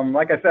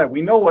 Like I said,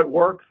 we know what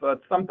works.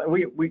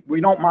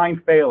 We don't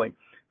mind failing.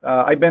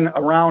 I've been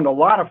around a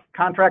lot of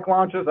contract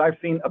launches. I've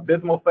seen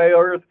abysmal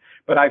failures,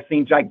 but I've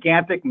seen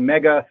gigantic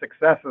mega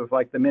successes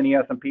like the mini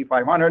S&P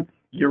 500,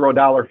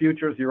 Euro-dollar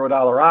futures,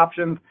 Euro-dollar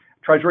options,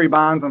 treasury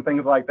bonds, and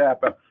things like that.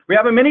 But we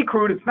have a mini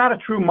crude. It's not a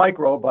true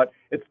micro, but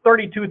it's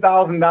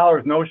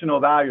 $32,000 notional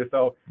value,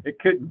 so it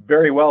could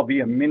very well be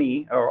a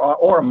mini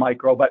or a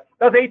micro. But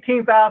that's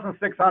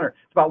 18,600. It's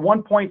about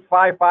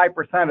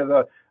 1.55% of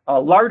the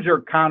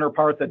larger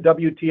counterpart, the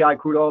WTI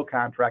crude oil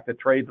contract that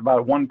trades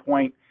about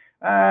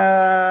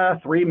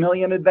 1.3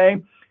 million a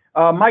day.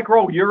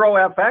 Micro Euro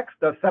FX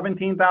does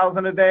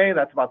 17,000 a day.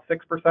 That's about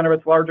 6% of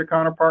its larger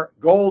counterpart.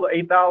 Gold,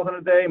 8,000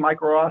 a day.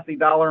 Micro Aussie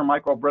dollar,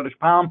 micro British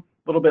pound,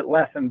 a little bit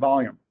less in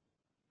volume.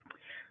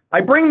 I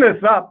bring this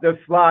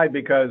slide,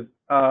 because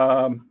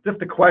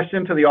just a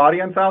question to the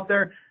audience out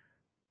there.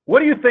 What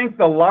do you think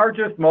the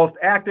largest, most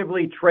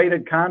actively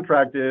traded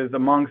contract is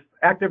amongst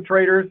active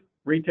traders,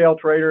 retail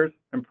traders,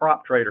 and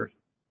prop traders?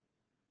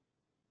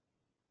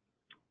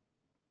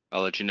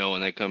 I'll let you know when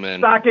they come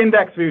in. Stock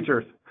index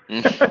futures.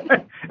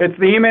 It's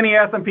the E-mini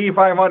S&P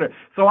 500.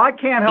 So I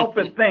can't help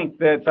but think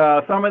that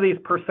some of these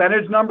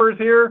percentage numbers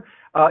here,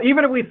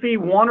 even if we see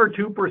 1 or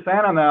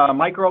 2% on the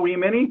micro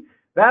E-mini,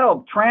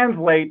 that'll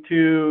translate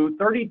to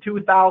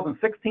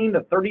 16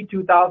 to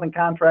 32,000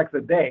 contracts a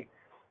day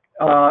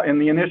in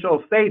the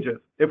initial stages.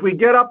 If we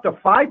get up to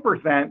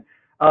 5%,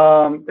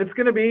 it's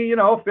going to be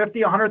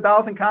 50,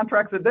 100,000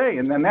 contracts a day,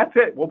 and then that's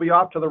it. We'll be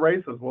off to the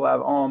races. We'll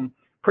have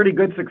pretty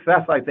good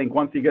success, I think.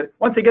 Once you get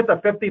to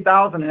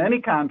 50,000 in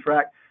any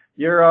contract,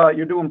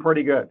 you're doing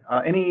pretty good.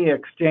 Any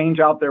exchange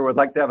out there would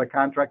like to have a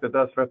contract that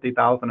does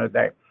 50,000 a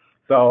day.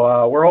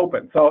 So we're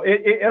open. So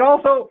it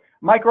also,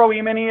 micro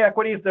E-mini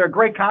equities, they're a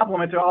great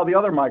complement to all the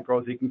other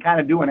micros. You can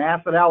kind of do an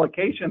asset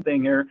allocation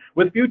thing here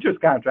with futures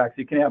contracts.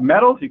 You can have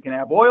metals, you can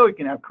have oil, you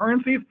can have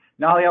currencies.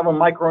 Now you have a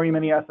micro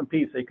E-mini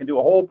S&P, so you can do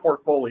a whole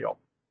portfolio.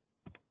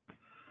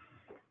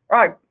 All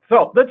right,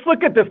 so let's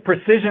look at this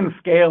precision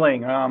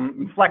scaling,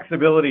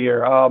 flexibility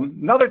here.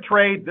 Another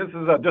trade, this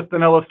is just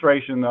an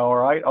illustration though, all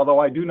right? Although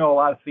I do know a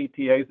lot of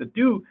CTAs that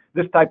do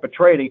this type of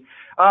trading.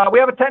 We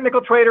have a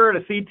technical trader and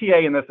a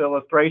CTA in this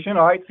illustration,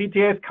 all right?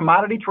 CTA is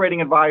commodity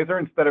trading advisor.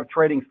 Instead of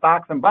trading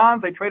stocks and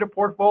bonds, they trade a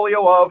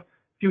portfolio of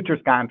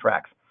futures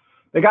contracts.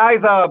 The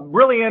guy's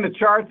really into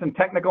charts and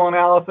technical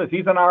analysis.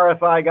 He's an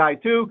RSI guy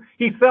too.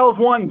 He sells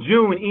one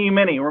June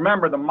E-mini.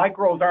 Remember, the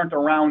micros aren't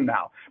around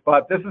now,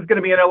 but this is going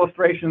to be an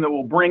illustration that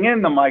will bring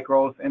in the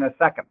micros in a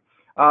second.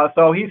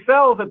 So he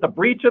sells at the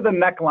breach of the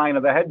neckline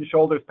of the head and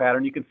shoulders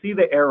pattern. You can see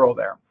the arrow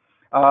there.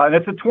 And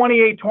it's a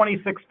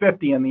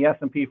 28.2650 in the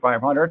S&P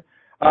 500.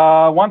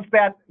 Once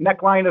that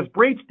neckline is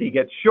breached, he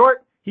gets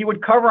short. He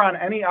would cover on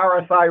any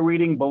RSI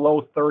reading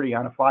below 30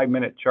 on a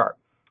 5-minute chart.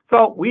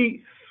 So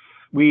we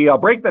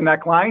break the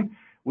neckline.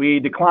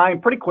 We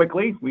decline pretty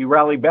quickly. We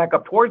rally back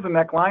up towards the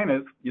neckline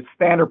as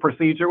standard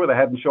procedure with a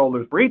head and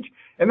shoulders breach.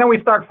 And then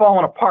we start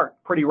falling apart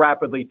pretty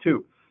rapidly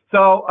too.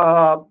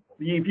 So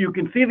if you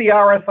can see the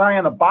RSI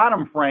on the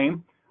bottom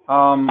frame,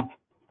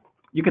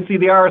 you can see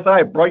the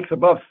RSI breaks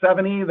above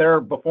 70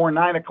 there before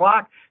 9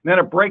 o'clock. Then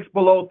it breaks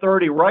below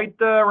 30 right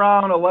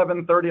around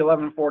 11:30,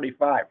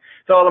 11:45.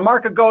 So the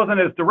market goes in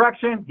his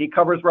direction. He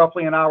covers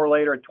roughly an hour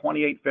later at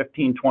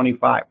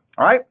 28.1525.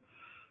 All right.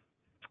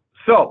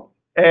 So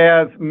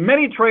as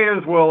many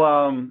traders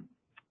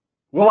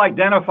will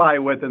identify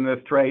with in this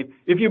trade,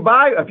 if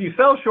you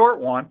sell short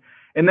one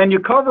and then you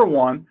cover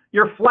one,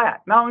 you're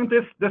flat. Now in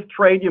this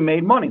trade you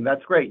made money.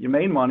 That's great. You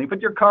made money,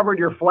 but you're covered,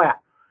 you're flat.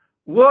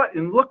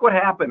 Look what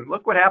happened.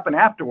 Look what happened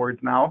afterwards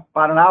now.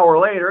 About an hour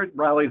later, it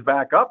rallies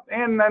back up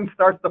and then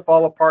starts to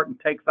fall apart and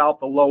takes out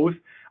the lows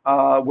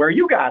where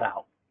you got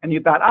out. And you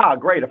thought,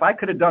 great, if I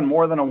could have done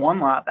more than a one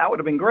lot, that would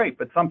have been great.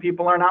 But some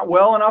people are not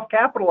well enough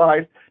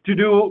capitalized to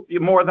do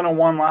more than a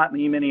one lot in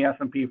the E-mini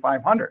S&P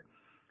 500.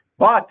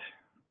 But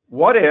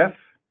what if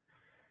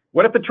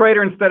the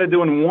trader, instead of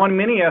doing one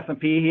mini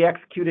S&P, he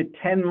executed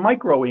 10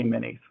 micro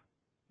E-minis?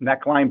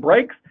 Neckline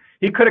breaks.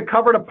 He could have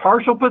covered a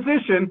partial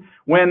position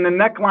when the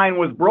neckline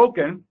was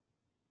broken.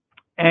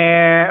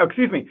 And,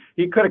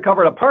 he could have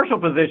covered a partial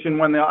position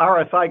when the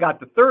RSI got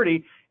to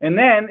 30, and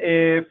then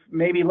if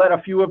maybe let a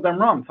few of them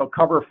run. So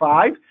cover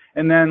 5,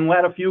 and then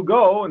let a few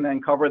go, and then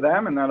cover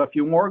them, and then a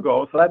few more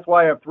go. So that's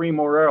why I have 3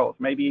 more arrows.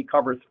 Maybe he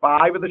covers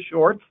 5 of the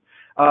shorts,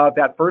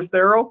 that first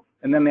arrow,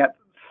 and then that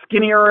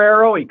skinnier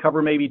arrow, he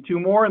cover maybe 2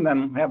 more, and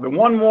then have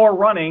 1 more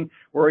running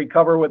where he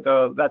cover with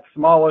that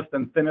smallest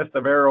and thinnest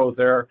of arrows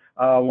there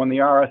when the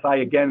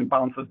RSI again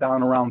bounces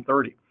down around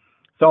 30.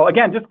 So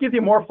again, just gives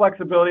you more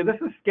flexibility. This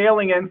is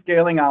scaling in,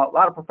 scaling out. A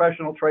lot of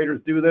professional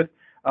traders do this.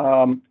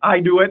 I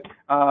do it.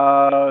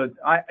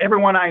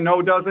 Everyone I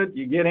know does it.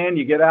 You get in,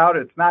 you get out.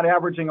 It's not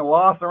averaging a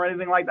loss or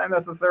anything like that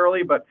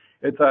necessarily, but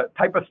it's a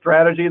type of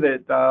strategy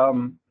that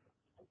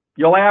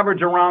you'll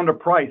average around a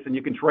price and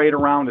you can trade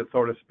around it,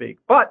 so to speak.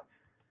 But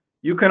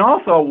you can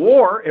also,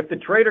 if the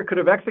trader could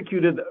have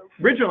executed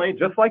originally,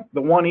 just like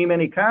the one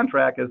E-mini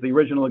contract as the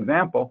original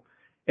example,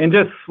 and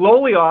just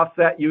slowly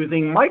offset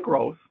using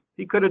micros,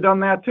 he could have done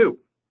that too.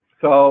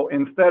 So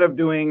instead of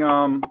doing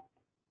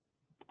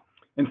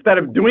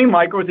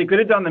micros, he could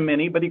have done the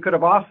mini, but he could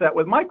have offset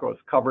with micros,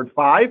 covered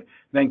 5,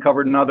 then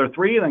covered another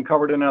 3, then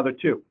covered another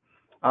 2.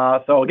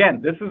 So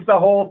again, this is the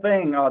whole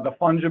thing. The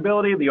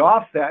fungibility, the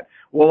offset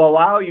will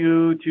allow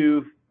you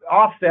to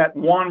offset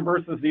one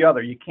versus the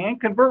other. You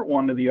can't convert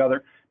one to the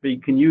other, but you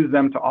can use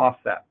them to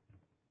offset.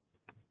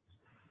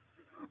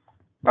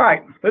 All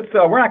right,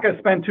 we're not going to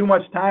spend too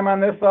much time on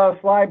this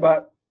slide,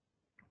 but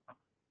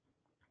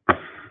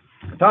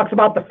it talks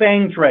about the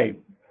FANG trade.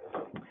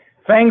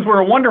 FANGs were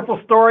a wonderful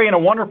story and a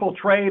wonderful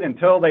trade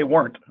until they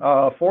weren't.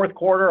 Fourth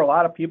quarter, a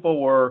lot of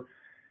people were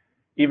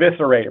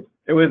eviscerated.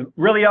 It was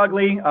really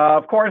ugly.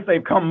 Of course,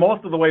 they've come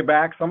most of the way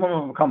back. Some of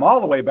them have come all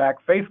the way back.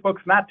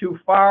 Facebook's not too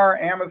far.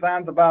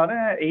 Amazon's about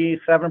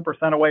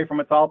 87% away from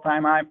its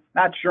all-time high.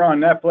 Not sure on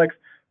Netflix.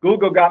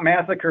 Google got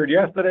massacred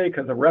yesterday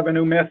because of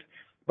revenue miss.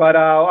 But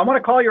I want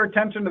to call your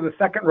attention to the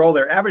second row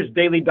there. Average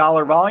daily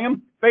dollar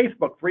volume.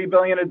 Facebook, $3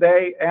 billion a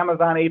day.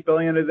 Amazon, $8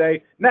 billion a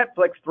day.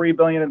 Netflix, $3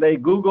 billion a day.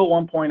 Google,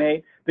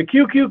 1.8. The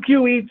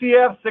QQQ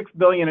ETF, $6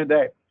 billion a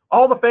day.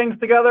 All the FANGs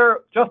together,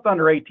 just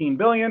under 18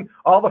 billion.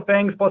 All the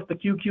FANGs plus the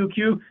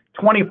QQQ,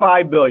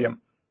 25 billion.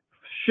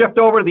 Shift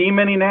over to the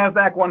E-mini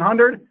NASDAQ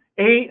 100,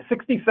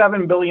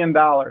 $67 billion.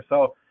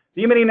 So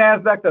the E-mini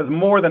NASDAQ does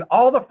more than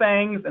all the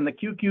FANGs and the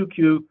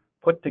QQQ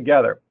put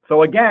together.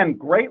 So again,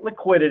 great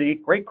liquidity,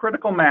 great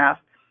critical mass.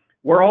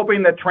 We're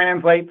hoping that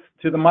translates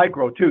to the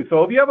micro too.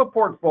 So if you have a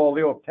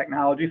portfolio of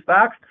technology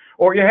stocks,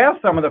 or you have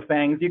some of the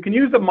FANGs, you can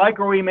use the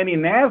micro E-mini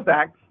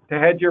NASDAQ to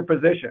hedge your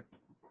position.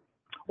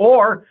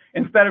 Or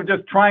instead of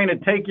just trying to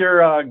take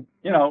your,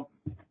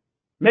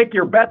 make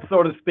your bet,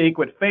 so to speak,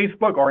 with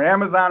Facebook or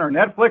Amazon or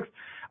Netflix,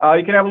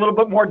 you can have a little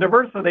bit more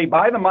diversity.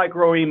 Buy the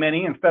micro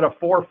E-mini instead of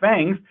 4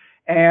 FANGs,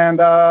 and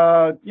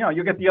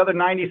you get the other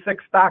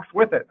 96 stocks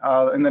with it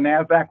in the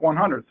NASDAQ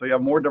 100, so you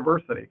have more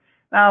diversity.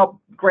 Now,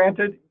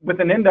 granted, with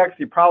an index,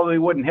 you probably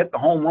wouldn't hit the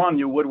home run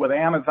you would with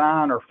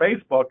Amazon or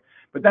Facebook,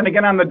 but then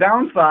again, on the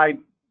downside,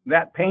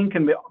 that pain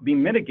can be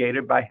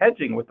mitigated by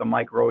hedging with the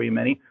micro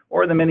E-mini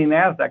or the mini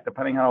NASDAQ,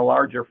 depending on how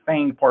large your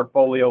FANG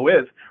portfolio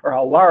is or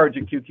how large a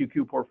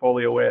QQQ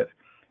portfolio is.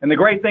 And the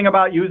great thing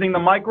about using the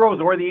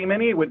micros or the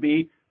E-mini would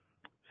be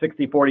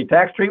 60-40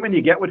 tax treatment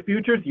you get with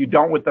futures. You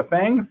don't with the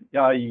FANGs.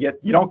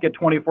 You don't get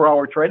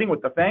 24-hour trading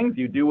with the FANGs.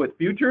 You do with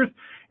futures.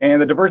 And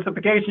the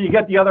diversification, you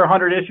get the other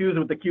 100 issues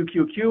with the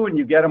QQQ, and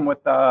you get them with,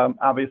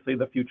 obviously,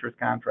 the futures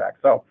contract.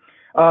 So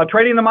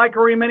Trading the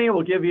micro E-mini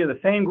will give you the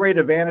same great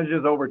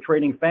advantages over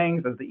trading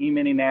FANGs as the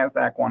E-mini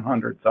NASDAQ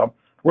 100. So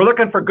we're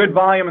looking for good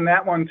volume in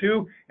that one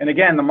too. And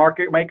again, the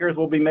market makers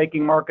will be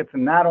making markets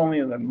in not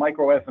only the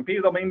micro S&P,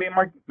 they'll be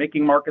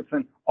making markets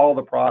in all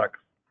the products.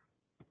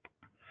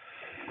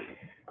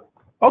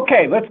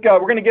 Okay, let's go.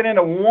 We're going to get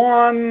into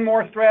one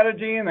more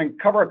strategy and then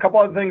cover a couple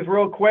other things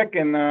real quick.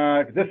 And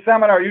this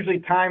seminar usually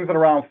times at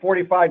around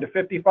 45 to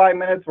 55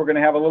 minutes. We're going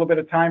to have a little bit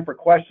of time for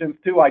questions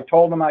too. I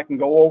told them I can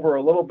go over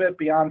a little bit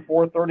beyond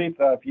 4:30.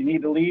 So if you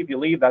need to leave, you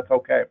leave. That's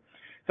okay.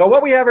 So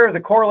what we have here is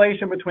a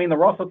correlation between the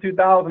Russell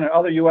 2000 and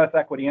other U.S.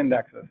 equity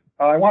indexes.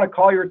 I want to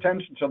call your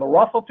attention to the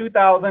Russell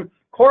 2000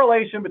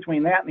 correlation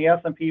between that and the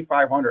S&P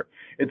 500.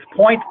 It's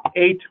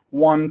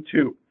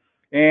 0.812.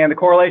 And the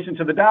correlation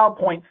to the Dow,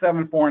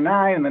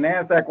 0.749, and the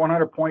NASDAQ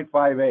 100,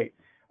 0.58.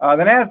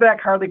 The NASDAQ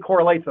hardly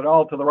correlates at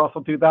all to the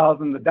Russell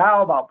 2000. The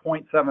Dow, about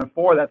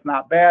 0.74. That's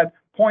not bad.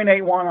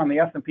 0.81 on the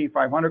S&P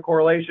 500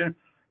 correlation.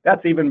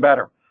 That's even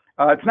better.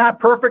 It's not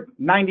perfect.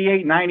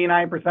 98,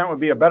 99% would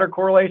be a better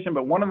correlation.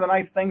 But one of the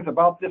nice things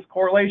about this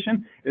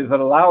correlation is it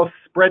allows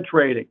spread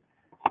trading.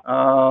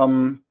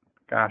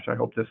 Gosh, I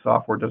hope this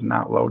software does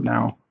not load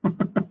now.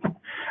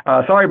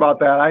 Sorry about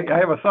that. I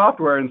have a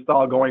software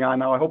install going on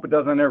now. I hope it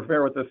doesn't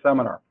interfere with this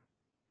seminar.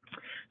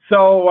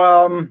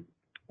 So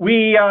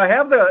we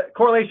have the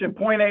correlation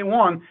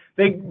 0.81.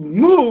 They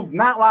move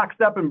not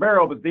lockstep and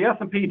barrel, but the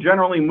S&P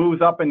generally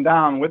moves up and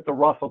down with the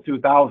Russell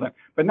 2000,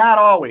 but not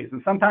always.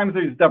 And sometimes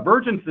these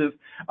divergences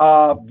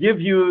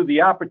give you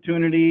the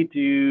opportunity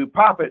to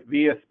profit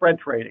via spread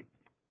trading.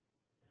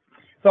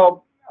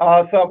 So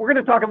we're going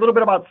to talk a little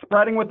bit about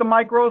spreading with the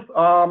micros.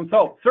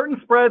 So certain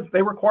spreads,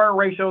 they require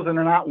ratios and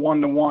they're not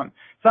one-to-one.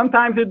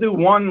 Sometimes you do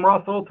one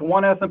Russell to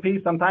one S&P.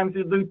 Sometimes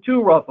you do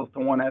two Russells to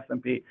one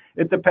S&P.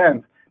 It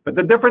depends. But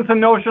the difference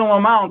in notional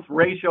amounts,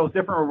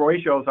 different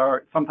ratios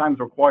are sometimes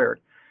required.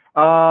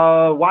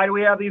 Why do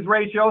we have these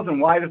ratios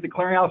and why does the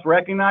clearinghouse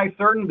recognize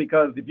certain?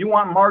 Because if you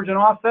want margin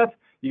offsets,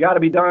 it has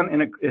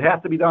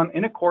to be done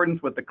in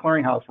accordance with the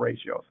clearinghouse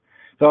ratios.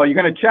 So you're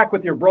going to check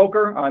with your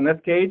broker on this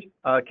case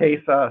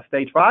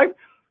stage 5,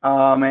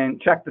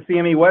 and check the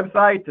CME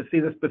website to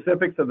see the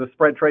specifics of the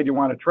spread trade you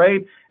want to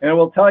trade, and it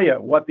will tell you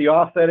what the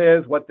offset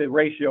is, what the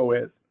ratio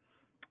is.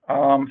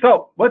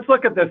 So let's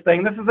look at this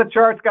thing. This is a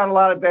chart. It's got a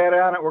lot of data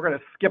on it. We're going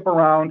to skip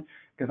around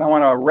because I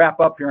want to wrap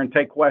up here and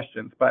take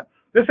questions. But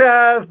this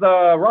has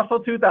the Russell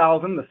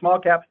 2000, the small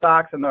cap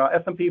stocks, and the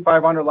S&P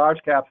 500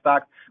 large cap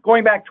stocks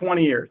going back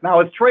 20 years. Now,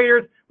 as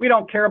traders, we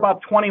don't care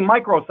about 20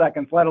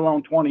 microseconds, let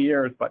alone 20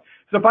 years. But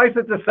suffice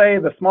it to say,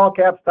 the small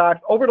cap stocks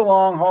over the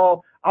long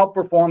haul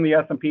outperform the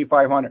S&P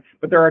 500.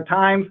 But there are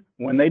times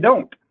when they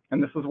don't.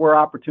 And this is where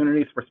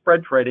opportunities for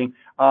spread trading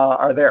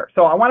are there.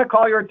 So I want to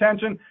call your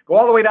attention, go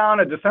all the way down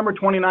to December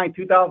 29,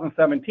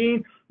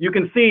 2017. You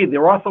can see the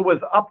Russell was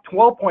up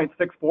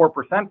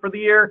 12.64% for the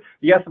year.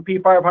 The S&P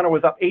 500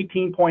 was up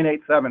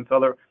 18.87.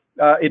 So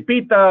it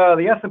beat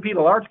the S&P, the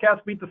large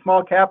caps beat the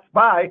small caps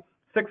by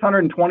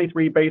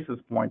 623 basis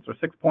points, or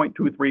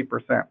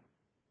 6.23%.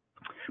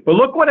 But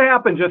look what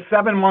happened just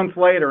 7 months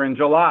later in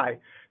July.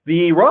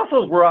 The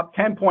Russells were up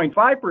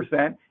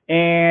 10.5%,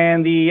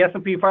 and the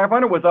S&P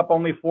 500 was up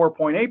only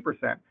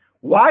 4.8%.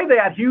 Why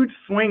that huge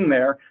swing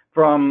there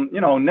from,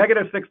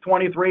 negative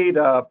 623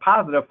 to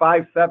positive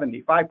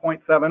 570,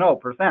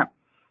 5.70%?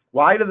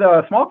 Why did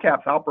the small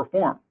caps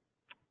outperform?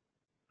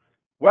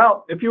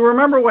 Well, if you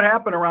remember what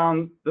happened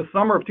around the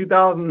summer of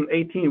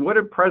 2018, what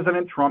did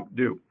President Trump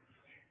do?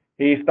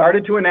 He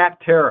started to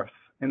enact tariffs,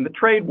 and the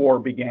trade war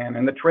began,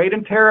 and the trade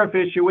and tariff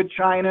issue with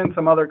China and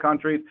some other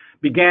countries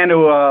began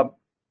to,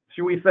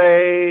 should we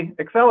say,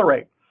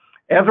 accelerate.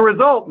 As a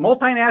result,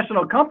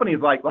 multinational companies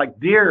like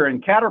Deere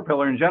and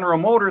Caterpillar and General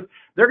Motors,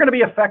 they're going to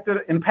be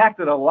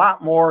impacted a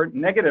lot more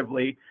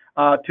negatively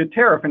to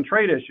tariff and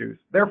trade issues.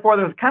 Therefore,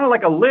 there's kind of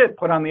like a lid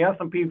put on the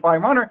S&P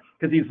 500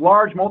 because these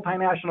large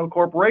multinational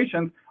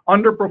corporations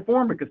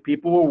underperform because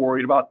people were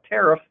worried about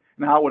tariffs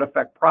and how it would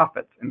affect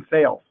profits and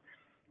sales.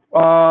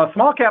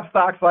 Small cap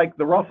stocks like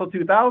the Russell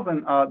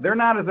 2000, they're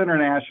not as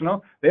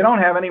international. They don't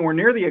have anywhere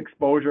near the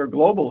exposure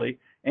globally.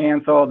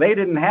 And so they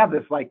didn't have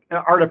this like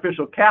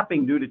artificial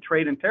capping due to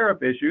trade and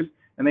tariff issues,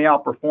 and they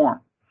outperformed.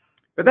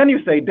 But then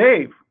you say,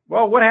 Dave,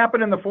 well, what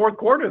happened in the fourth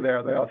quarter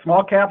there? The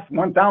small caps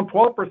went down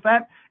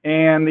 12%,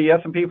 and the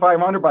S&P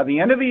 500 by the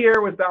end of the year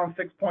was down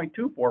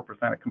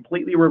 6.24%. It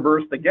completely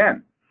reversed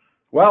again.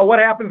 Well, what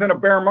happens in a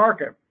bear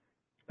market?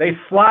 They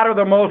slaughter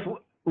the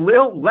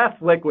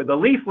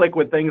least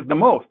liquid things the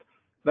most.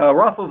 The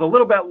Russell's a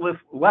little bit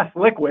less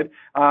liquid.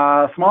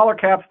 Smaller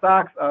cap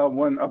stocks,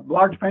 when a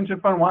large pension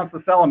fund wants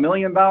to sell $1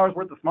 million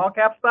worth of small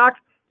cap stocks,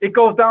 it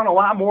goes down a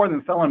lot more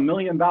than selling $1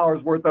 million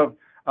worth of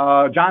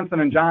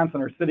Johnson &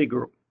 Johnson or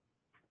Citigroup.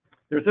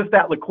 There's just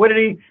that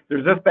liquidity.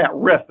 There's just that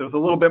risk. There's a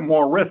little bit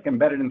more risk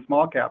embedded in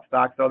small cap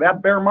stocks. So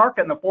that bear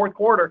market in the fourth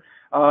quarter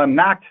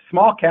knocked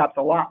small caps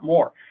a lot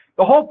more.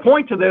 The whole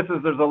point to this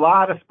is there's a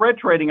lot of spread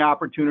trading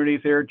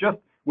opportunities here. Just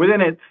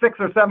within 6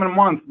 or 7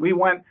 months, we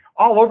went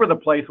all over the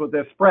place with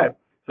this spread.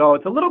 So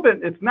it's a little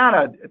bit,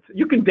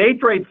 you can day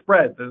trade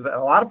spreads. There's a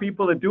lot of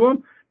people that do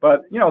them,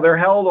 but, they're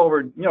held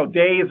over,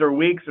 days or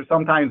weeks or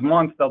sometimes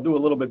months. They'll do a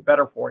little bit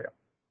better for you.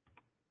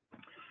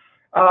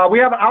 We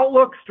have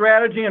outlook,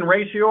 strategy, and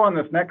ratio on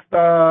this next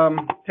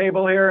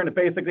table here, and it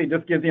basically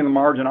just gives you the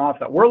margin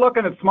offset. We're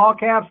looking at small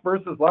caps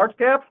versus large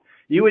caps.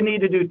 You would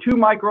need to do 2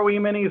 micro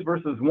E-minis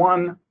versus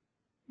 1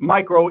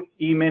 micro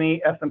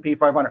E-mini S&P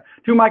 500.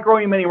 2 micro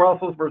E-mini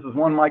Russells versus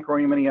 1 micro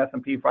E-mini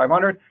S&P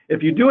 500.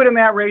 If you do it in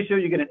that ratio,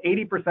 you get an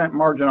 80%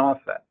 margin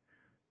offset.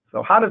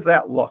 So how does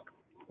that look?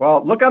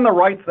 Well, look on the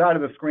right side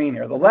of the screen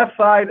here. The left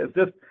side is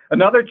just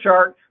another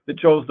chart that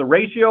shows the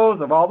ratios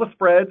of all the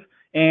spreads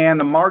and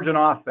the margin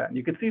offset.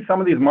 You can see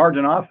some of these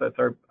margin offsets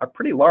are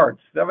pretty large,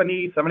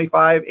 70,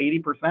 75,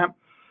 80%.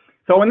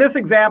 So in this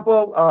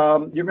example,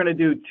 you're going to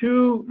do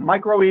 2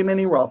 micro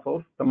E-mini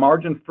Russells. The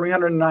margin's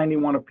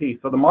 $391 a piece.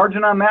 So the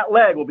margin on that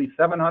leg will be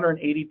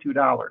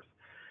 $782.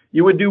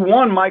 You would do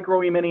 1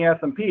 micro E-mini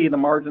S&P. The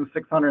margin's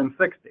 $660.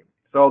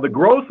 So the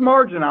gross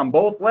margin on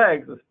both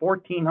legs is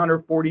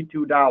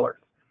 $1,442.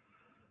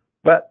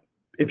 But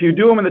if you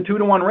do them in the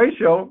 2-to-1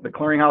 ratio, the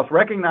clearinghouse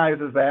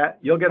recognizes that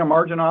you'll get a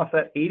margin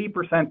offset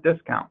 80%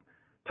 discount.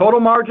 Total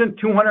margin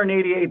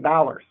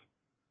 $288.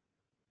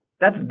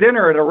 That's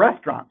dinner at a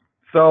restaurant.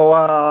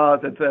 So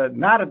it's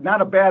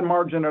not a bad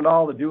margin at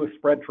all to do a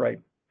spread trade.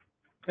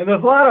 And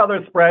there's a lot of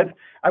other spreads.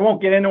 I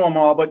won't get into them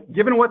all, but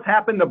given what's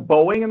happened to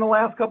Boeing in the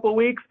last couple of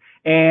weeks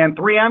and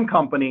 3M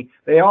Company,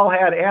 they all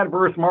had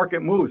adverse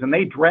market moves, and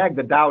they dragged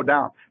the Dow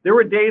down. There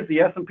were days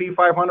the S&P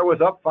 500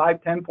 was up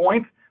 5, 10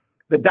 points.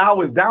 The Dow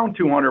was down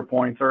 200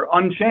 points or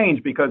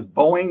unchanged because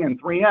Boeing and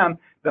 3M,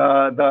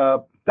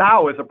 the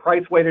Dow is a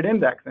price-weighted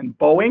index, and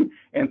Boeing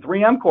and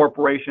 3M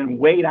Corporation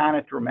weighed on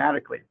it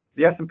dramatically.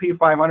 The S&P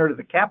 500 is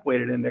a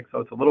cap-weighted index, so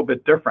it's a little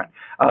bit different.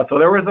 So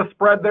there was a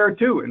spread there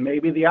too, and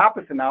maybe the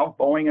opposite now. If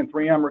Boeing and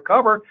 3M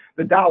recover,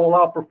 the Dow will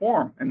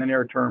outperform in the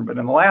near term. But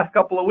in the last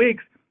couple of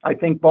weeks, I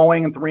think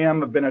Boeing and 3M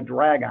have been a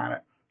drag on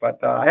it.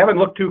 But I haven't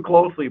looked too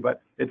closely,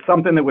 but it's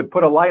something that would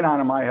put a light on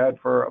in my head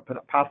for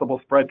a possible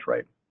spread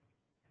trade.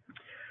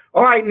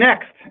 All right,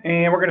 next,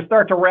 and we're going to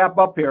start to wrap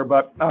up here,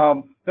 but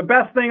the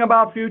best thing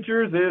about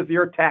futures is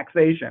your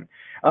taxation.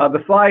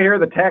 The slide here,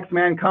 the tax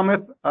man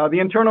cometh. The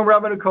Internal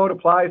Revenue Code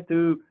applies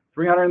to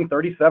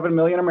 337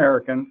 million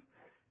Americans.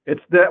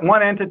 It's the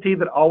one entity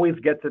that always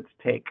gets its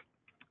take.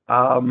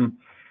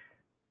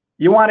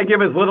 You want to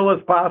give as little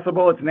as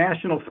possible. It's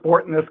national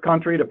sport in this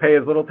country to pay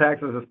as little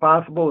taxes as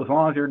possible. As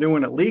long as you're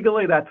doing it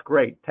legally, that's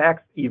great.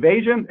 Tax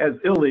evasion is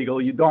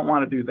illegal. You don't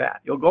want to do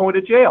that. You'll go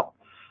into jail.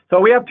 So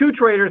we have 2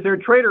 traders here,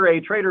 Trader A,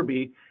 Trader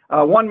B.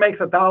 One makes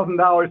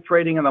 $1,000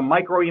 trading in the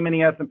micro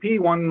E-mini S&P.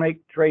 One makes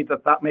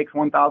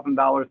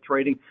 $1,000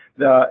 trading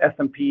the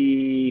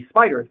S&P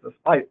Spiders, the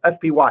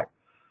SPY.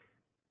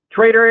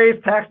 Trader A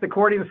is taxed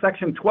according to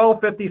Section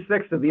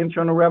 1256 of the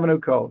Internal Revenue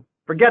Code.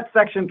 Forget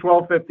Section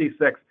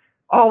 1256.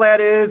 All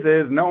that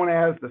is known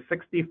as the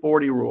 60-40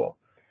 rule.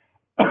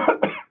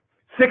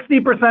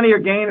 60% of your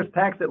gain is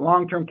taxed at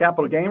long-term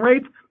capital gain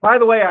rates. By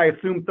the way, I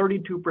assume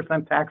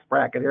 32% tax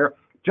bracket here,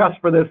 just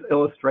for this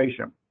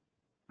illustration.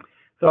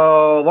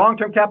 So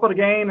long-term capital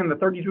gain in the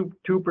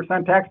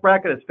 32% tax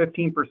bracket is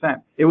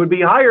 15%. It would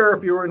be higher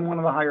if you were in one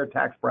of the higher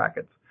tax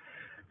brackets.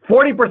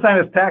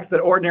 40% is taxed at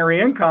ordinary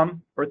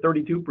income, or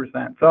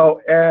 32%. So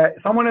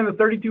someone in the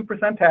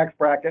 32% tax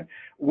bracket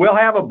will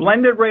have a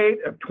blended rate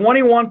of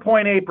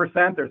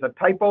 21.8%. There's a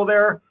typo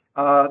there.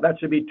 That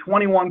should be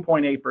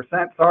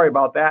 21.8%. Sorry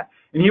about that.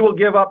 And he will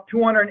give up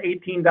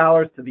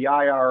 $218 to the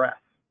IRS.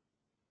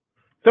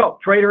 So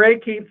Trader A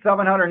keeps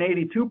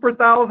 $782 per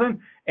thousand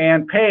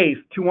and pays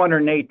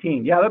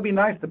 $218. Yeah, that'd be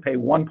nice to pay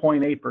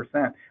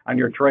 1.8% on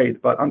your trades,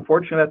 but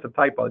unfortunately that's a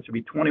typo. It should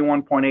be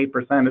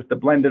 21.8% is the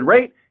blended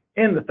rate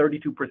in the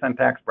 32%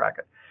 tax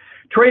bracket.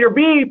 Trader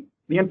B,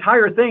 the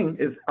entire thing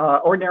is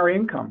ordinary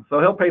income, so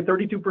he'll pay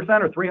 32%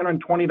 or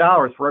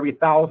 $320 for every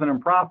 1,000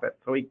 in profit.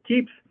 So he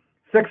keeps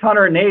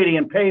 $680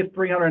 and pays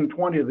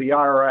 $320 to the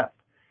IRS.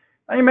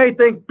 Now you may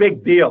think,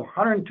 big deal,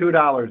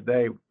 $102,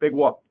 Dave, big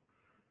whoop.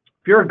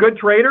 If you're a good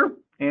trader,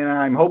 and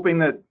I'm hoping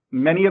that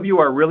many of you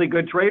are really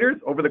good traders,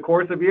 over the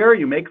course of a year,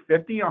 you make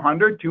 50,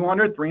 100,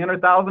 200,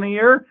 300,000 a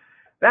year,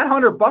 that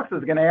 $100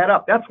 is going to add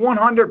up. That's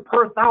 $100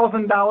 per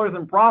 $1,000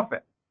 in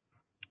profit.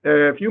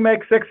 If you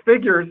make 6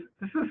 figures,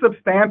 this is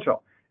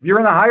substantial. If you're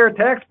in a higher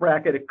tax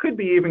bracket, it could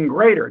be even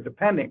greater,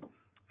 depending.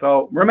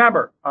 So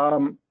remember,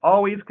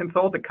 always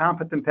consult a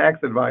competent tax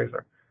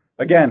advisor.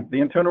 Again,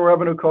 the Internal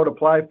Revenue Code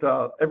applies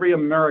to every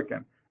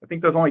American. I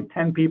think there's only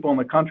 10 people in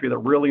the country that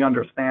really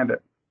understand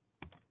it.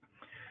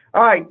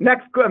 All right,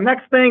 next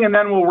thing, and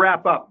then we'll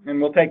wrap up, and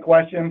we'll take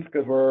questions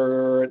because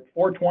we're at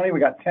 4:20.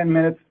 We got 10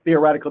 minutes.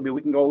 Theoretically, we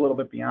can go a little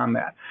bit beyond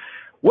that.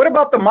 What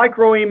about the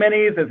micro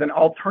E-minis as an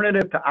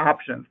alternative to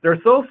options?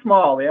 They're so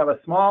small. They have a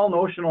small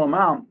notional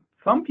amount.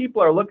 Some people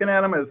are looking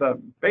at them as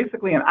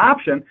basically an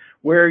option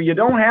where you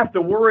don't have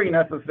to worry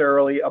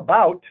necessarily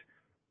about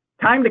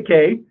time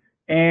decay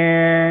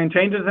and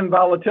changes in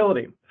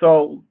volatility.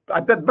 So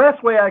the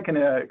best way I can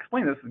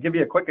explain this is give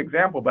you a quick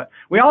example, but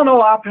we all know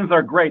options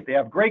are great. They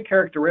have great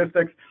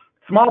characteristics,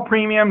 small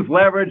premiums,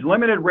 leverage,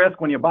 limited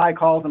risk when you buy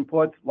calls and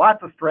puts,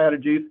 lots of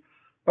strategies,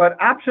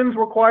 but options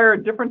require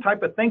a different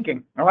type of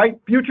thinking, all right?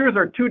 Futures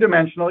are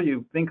two-dimensional.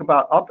 You think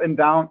about up and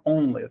down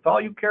only. It's all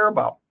you care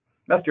about.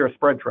 That's you're a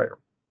spread trader.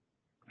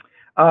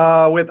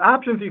 With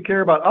options, you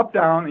care about up,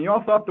 down, and you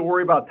also have to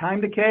worry about time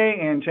decay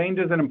and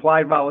changes in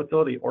implied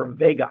volatility, or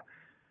Vega.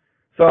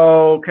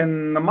 So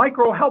can the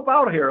micro help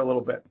out here a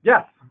little bit?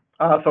 Yes.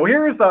 So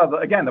here's,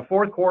 again, the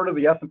fourth quarter,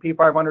 the S&P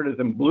 500 is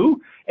in blue,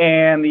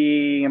 and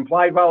the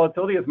implied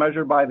volatility is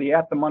measured by the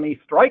at-the-money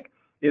strike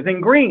is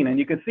in green, and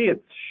you can see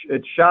it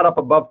shot up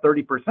above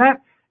 30%,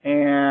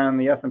 and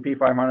the S&P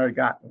 500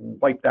 got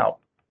wiped out.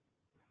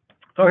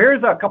 So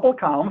here's a couple of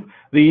columns,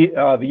 the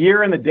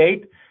year and the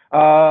date.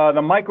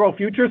 The micro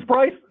futures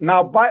price.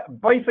 Now,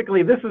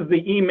 basically, this is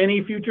the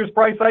E-mini futures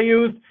price I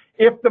used.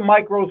 If the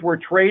micros were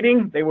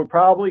trading, they would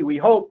probably, we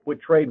hope, would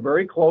trade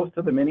very close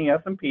to the mini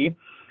S&P.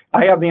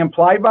 I have the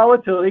implied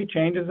volatility.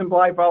 Changes in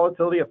implied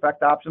volatility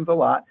affect options a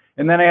lot.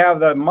 And then I have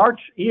the March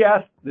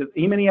ES, the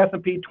E-mini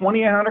S&P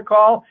 2800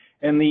 call,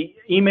 and the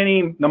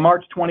E-mini, the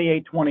March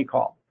 2820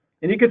 call.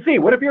 And you can see,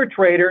 what if you're a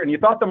trader and you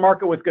thought the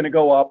market was going to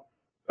go up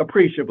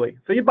appreciably?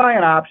 So you buy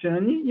an option,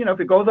 and you know, if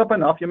it goes up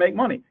enough, you make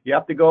money. You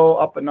have to go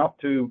up enough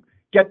to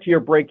get to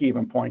your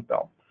break-even point,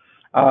 though.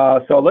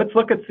 So let's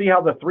look and see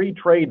how the three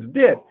trades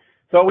did.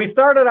 So we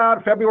started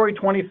out February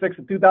 26th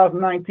of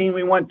 2019.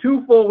 We went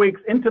 2 full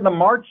weeks into the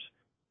March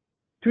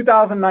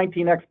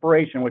 2019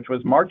 expiration, which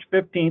was March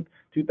 15th,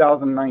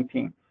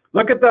 2019.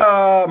 Look at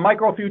the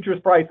micro futures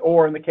price,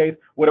 or in the case,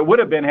 what it would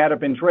have been had it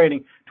been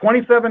trading,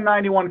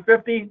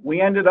 27.9150.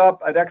 We ended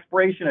up at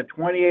expiration at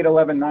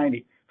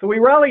 28.1190. So we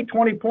rallied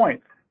 20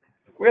 points.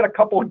 We had a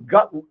couple of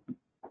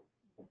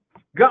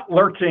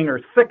gut-lurching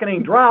or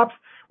sickening drops.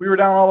 We were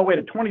down all the way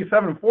to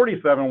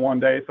 27.47 one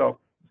day, so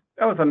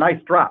that was a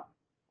nice drop.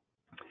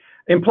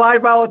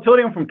 Implied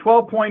volatility from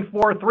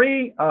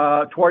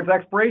 12.43 towards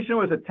expiration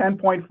was at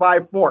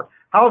 10.54.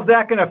 How's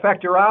that going to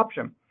affect your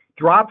option?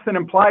 Drops in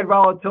implied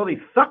volatility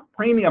suck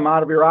premium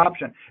out of your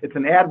option. It's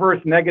an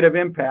adverse negative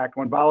impact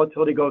when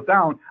volatility goes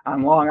down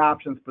on long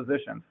options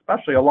positions,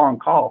 especially a long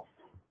call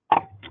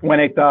when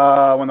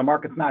the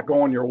market's not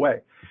going your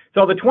way.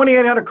 So the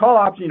 2800 call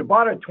option, you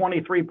bought it at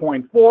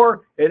 23.4.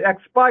 It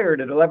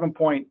expired at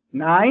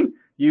 11.9.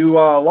 You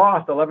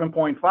lost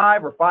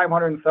 11.5 or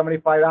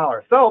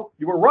 $575. So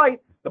you were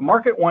right. The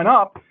market went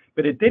up,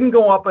 but it didn't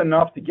go up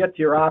enough to get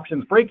to your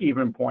option's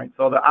break-even point.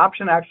 So the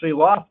option actually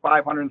lost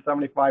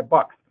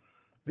 $575.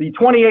 The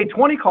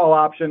 2820 call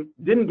option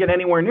didn't get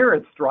anywhere near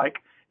its strike.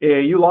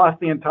 You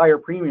lost the entire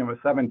premium of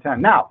 $710.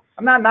 Now,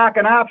 I'm not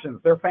knocking options.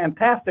 They're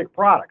fantastic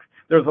products.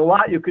 There's a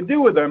lot you could do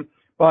with them,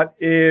 but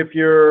if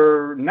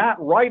you're not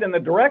right in the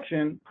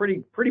direction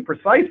pretty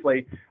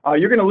precisely,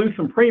 you're going to lose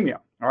some premium.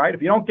 All right,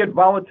 if you don't get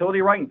volatility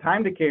right and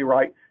time decay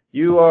right,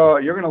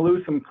 you're going to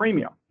lose some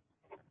premium.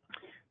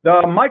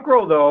 The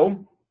micro,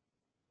 though,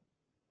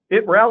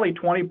 it rallied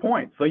 20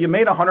 points, so you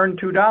made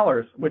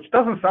 $102, which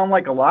doesn't sound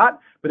like a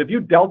lot, but if you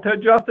delta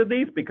adjusted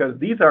these, because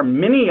these are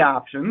mini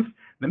options,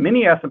 the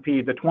mini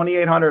S&P, the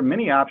 2800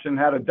 mini option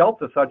had a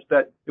delta such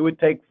that it would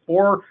take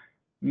 4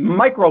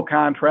 micro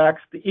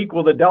contracts to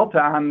equal the delta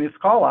on this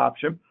call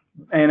option,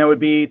 and it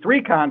would be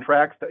 3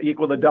 contracts to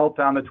equal the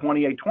delta on the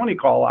 2820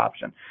 call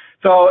option.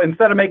 So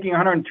instead of making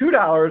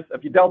 $102,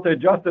 if you delta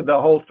adjusted the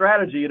whole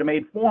strategy, you'd have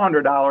made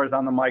 $400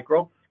 on the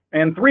micro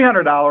and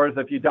 $300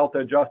 if you delta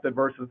adjusted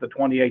versus the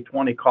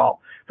 2820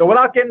 call. So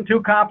without getting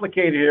too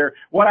complicated here,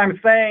 what I'm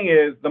saying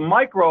is the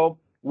micro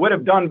would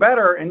have done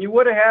better, and you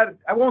would have had,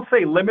 I won't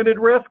say limited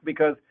risk,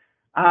 because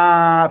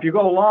if you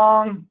go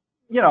long,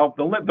 you know,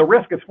 the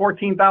risk is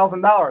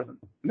 $14,000, and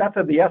that's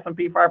if the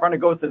S&P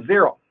 500 goes to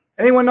zero.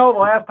 Anyone know the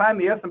last time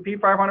the S&P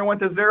 500 went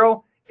to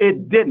zero?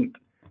 It didn't.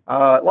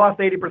 It lost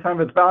 80%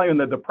 of its value in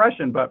the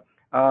depression, but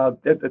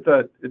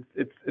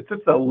it's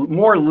just a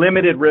more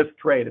limited risk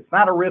trade. It's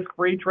not a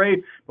risk-free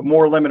trade, but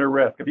more limited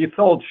risk. If you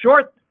sold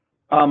short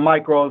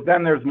micros,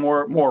 then there's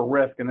more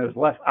risk and there's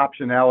less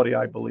optionality,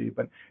 I believe.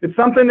 But it's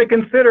something to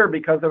consider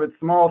because of its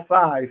small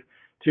size,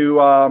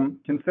 to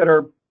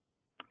consider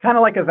kind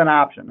of like as an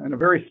option in a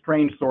very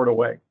strange sort of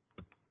way.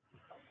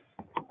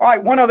 All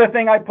right, one other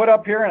thing I put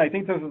up here, and I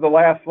think this is the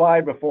last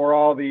slide before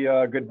all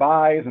the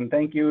goodbyes and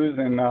thank yous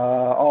and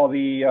all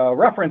the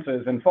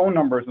references and phone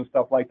numbers and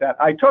stuff like that.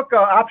 I took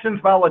options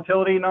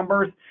volatility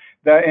numbers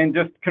and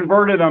just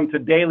converted them to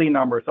daily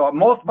numbers. So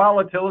most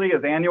volatility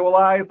is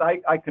annualized.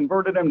 I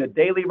converted them to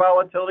daily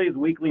volatilities,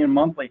 weekly and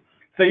monthly.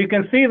 So you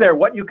can see there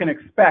what you can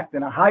expect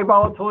in a high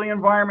volatility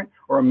environment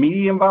or a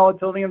medium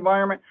volatility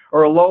environment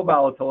or a low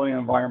volatility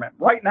environment.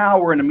 Right now,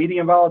 we're in a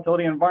medium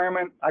volatility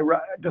environment. I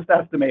just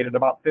estimated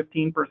about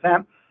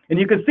 15%. And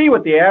you can see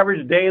what the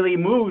average daily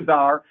moves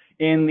are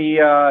in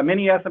the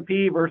mini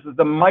S&P versus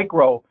the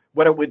micro,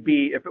 what it would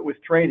be if it was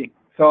trading.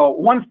 So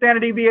one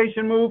standard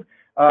deviation move,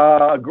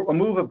 a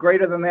move of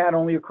greater than that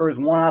only occurs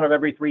 1 out of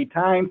every 3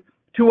 times.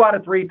 2 out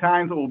of 3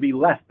 times it will be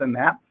less than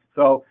that.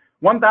 So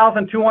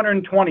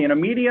 1,220 in a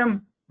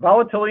medium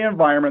volatility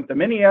environment, the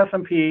mini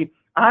S&P,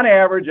 on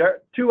average,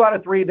 2 out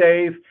of 3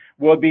 days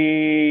will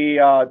be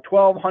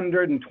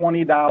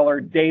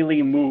 $1,220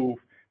 daily move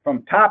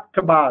from top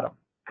to bottom.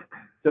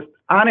 Just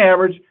on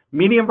average,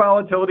 medium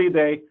volatility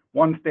day,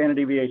 1 standard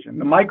deviation.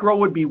 The micro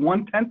would be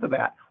 1/10 of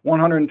that,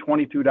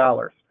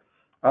 $122.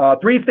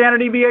 3 standard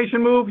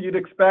deviation move you'd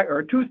expect,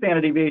 or 2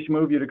 standard deviation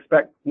move you'd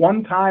expect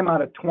 1 time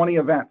out of 20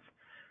 events.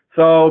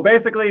 So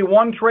basically,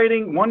 one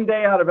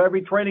day out of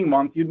every trading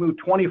month, you'd move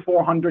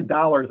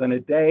 $2,400 in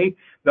a day.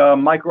 The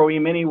micro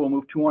E-mini will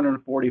move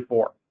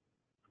 244.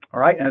 All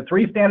right, and a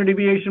 3 standard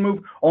deviation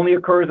move only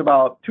occurs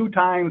about 2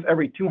 times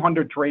every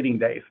 200 trading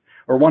days,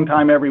 or 1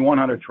 time every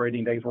 100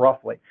 trading days,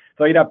 roughly.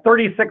 So you'd have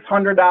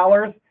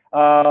 $3,600.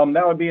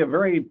 That would be a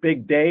very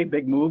big day,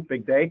 big move,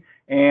 big day,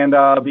 and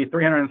be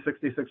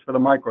 366 for the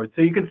micro.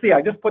 So you can see,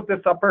 I just put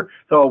this up here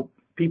so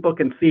people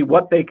can see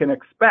what they can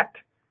expect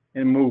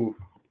in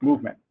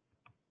movement.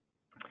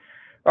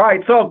 All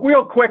right, so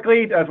real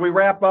quickly, as we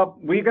wrap up,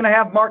 we're going to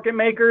have market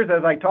makers,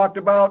 as I talked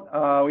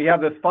about. We have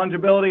this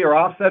fungibility or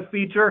offset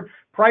feature.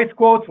 Price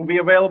quotes will be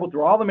available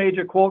through all the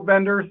major quote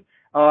vendors,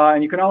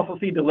 and you can also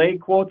see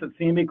delayed quotes at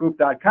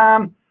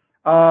cmegroup.com.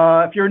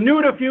 If you're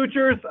new to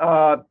futures,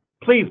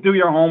 please do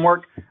your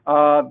homework.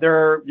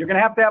 You're going to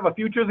have a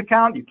futures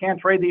account. You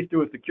can't trade these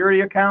through a security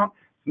account.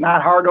 It's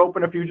not hard to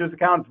open a futures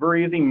account. It's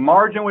very easy.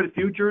 Margin with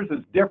futures is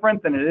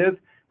different than it is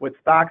with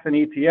stocks and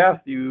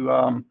ETFs.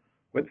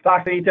 With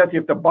stocks and ETFs, you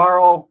have to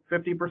borrow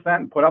 50%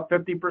 and put up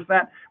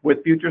 50%.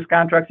 With futures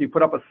contracts, you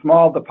put up a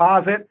small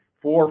deposit,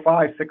 4,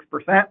 5,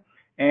 6%,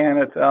 and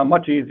it's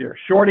much easier.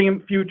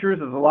 Shorting futures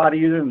is a lot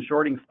easier than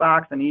shorting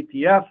stocks and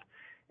ETFs,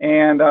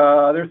 and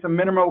there's some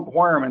minimum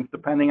requirements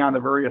depending on the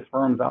various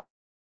firms out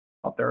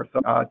there.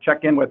 So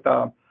check in with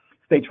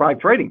Stage 5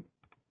 Trading.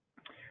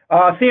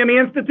 CME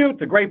Institute,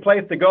 it's a great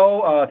place to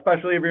go,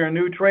 especially if you're a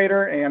new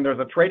trader, and there's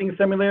a trading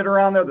simulator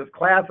on there. There's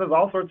classes,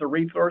 all sorts of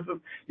resources.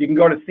 You can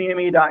go to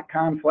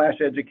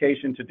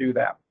cme.com/education to do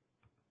that.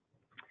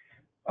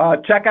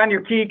 Check on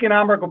your key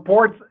economic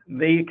reports.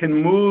 They can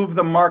move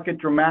the market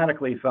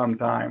dramatically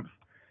sometimes.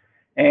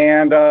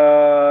 And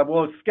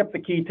we'll skip the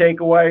key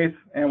takeaways,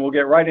 and we'll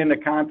get right into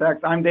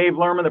contacts. I'm Dave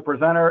Lerman, the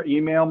presenter.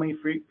 Email me.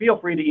 Feel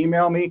free to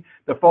email me.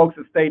 The folks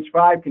at Stage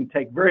 5 can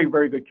take very,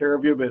 very good care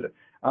of you. But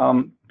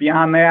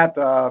beyond that,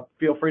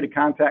 feel free to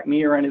contact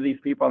me or any of these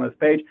people on this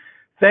page.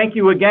 Thank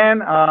you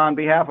again on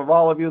behalf of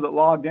all of you that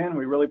logged in.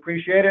 We really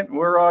appreciate it.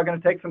 We're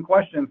going to take some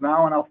questions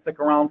now, and I'll stick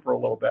around for a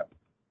little bit.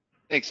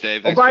 Thanks,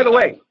 Dave. Oh, by the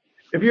way,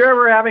 if you're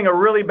ever having a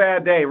really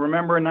bad day,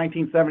 remember in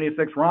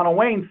 1976, Ronald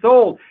Wayne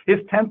sold his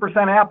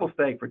 10% Apple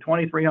stake for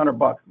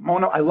 $2,300.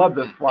 Mono, I love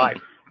this slide.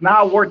 It's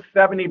now worth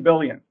 $70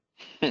 billion.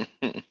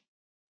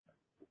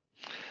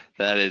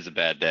 That is a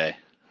bad day.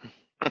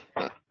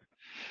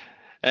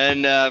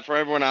 And for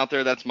everyone out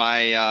there, that's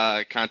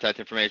my contact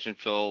information.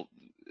 Phil,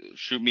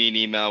 shoot me an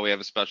email. We have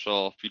a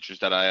special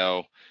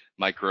futures.io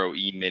micro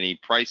E-mini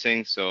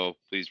pricing, so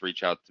please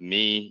reach out to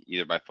me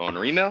either by phone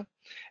or email,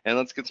 and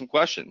let's get some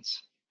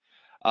questions.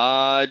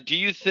 Do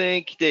you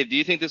think, Dave,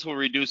 this will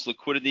reduce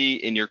liquidity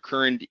in your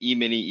current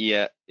E-mini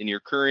ES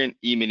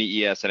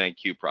and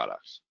NQ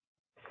products?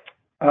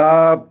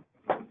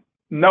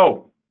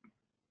 No,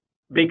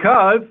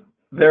 because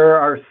there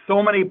are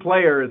so many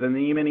players in the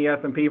E-mini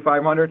S&P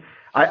 500.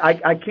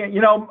 I can't,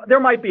 there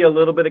might be a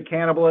little bit of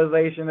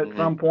cannibalization at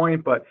some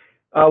point, but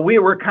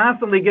we're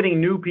constantly getting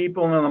new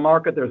people in the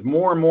market. There's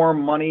more and more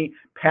money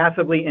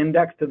passively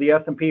indexed to the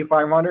S&P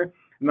 500.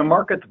 And the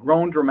market's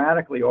grown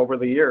dramatically over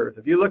the years.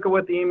 If you look at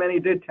what the E-mini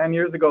did 10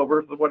 years ago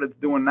versus what it's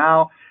doing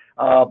now,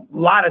 a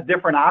lot of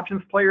different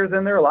options players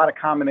in there, a lot of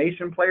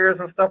combination players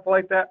and stuff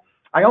like that.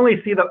 I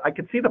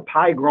could see the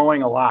pie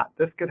growing a lot.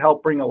 This could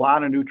help bring a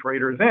lot of new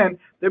traders in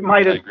that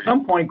might at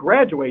some point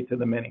graduate to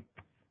the mini.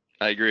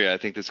 I agree. I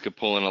think this could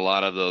pull in a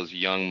lot of those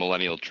young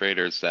millennial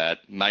traders that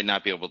might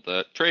not be able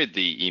to trade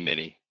the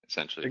E-mini,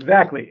 essentially.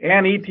 Exactly,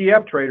 and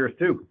ETF traders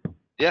too.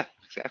 Yeah,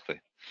 exactly.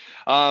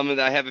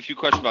 I have a few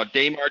questions about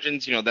day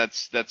margins.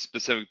 That's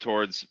specific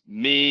towards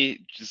me.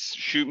 Just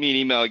shoot me an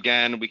email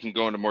again. We can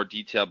go into more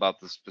detail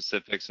about the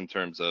specifics in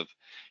terms of,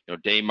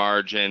 day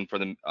margin for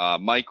the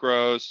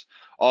micros.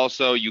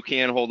 Also, you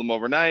can hold them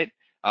overnight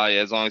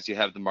as long as you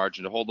have the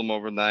margin to hold them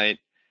overnight.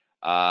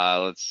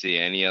 Let's see,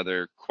 any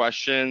other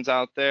questions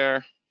out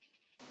there?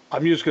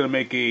 I'm just going to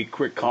make a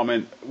quick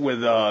comment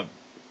with a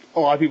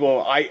lot of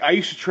people. I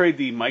used to trade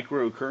the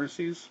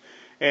microcurrencies.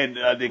 And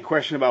the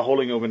question about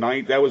holding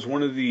overnight, that was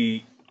one of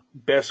the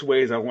best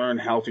ways I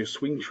learned how to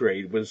swing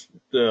trade, was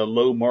the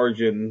low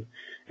margin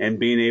and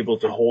being able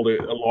to hold it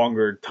a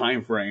longer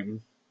time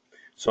frame.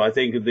 So I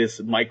think this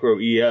micro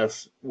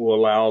ES will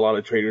allow a lot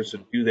of traders to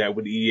do that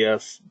with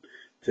ES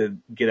to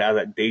get out of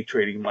that day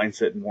trading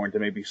mindset and more into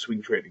maybe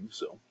swing trading.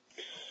 So,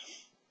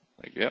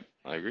 yep,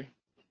 I agree.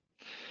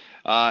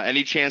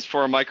 Any chance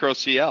for a micro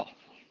CL?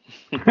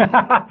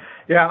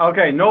 Yeah,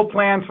 okay. No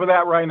plans for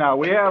that right now.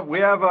 We have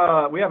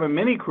a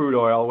mini crude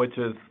oil, which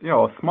is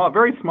a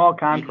very small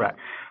contract.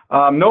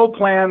 No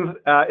plans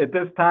at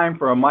this time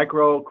for a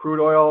micro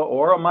crude oil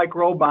or a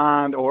micro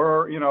bond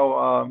or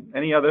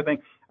any other thing.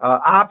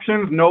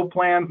 Options, no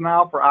plans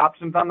now for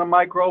options on the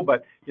micro,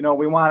 but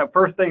we want it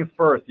first things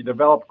first. You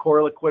develop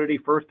core liquidity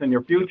first in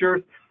your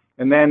futures,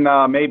 and then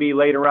maybe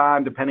later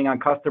on, depending on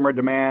customer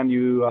demand,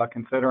 you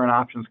consider an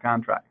options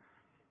contract.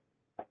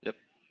 Yep.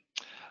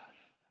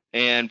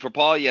 And for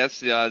Paul, yes,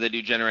 they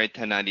do generate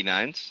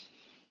 1099s.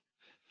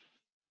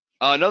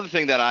 Another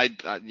thing that I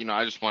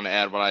just want to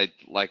add, what I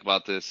like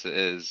about this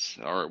is,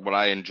 or what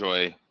I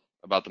enjoy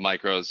about the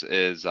micros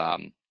is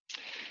the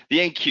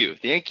NQ.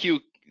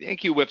 The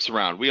NQ whips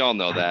around. We all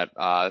know that.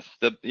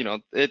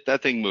 That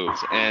thing moves,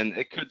 and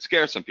it could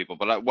scare some people.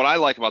 But what I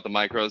like about the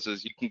micros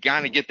is you can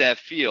kind of get that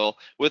feel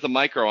with a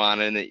micro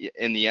on in the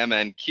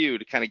MNQ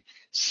to kind of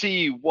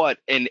see what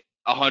an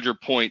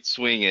 100-point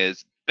swing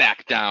is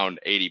back down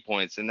 80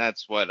 points, and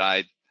that's what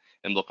I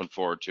am looking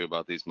forward to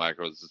about these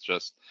micros. It's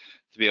just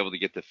to be able to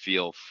get the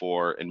feel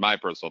for, in my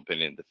personal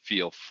opinion, the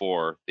feel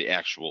for the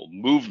actual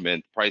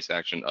movement, price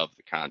action of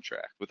the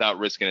contract without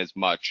risking as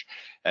much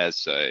as,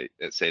 say,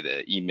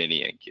 the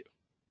E-mini NQ.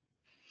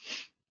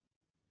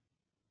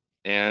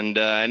 And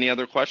any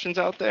other questions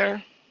out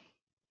there?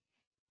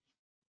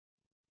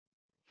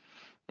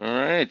 All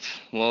right.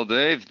 Well,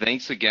 Dave,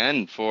 thanks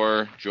again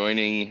for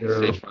joining.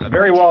 You're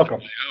very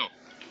welcome.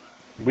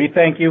 We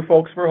thank you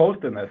folks for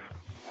hosting this.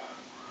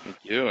 Thank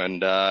you.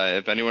 And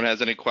if anyone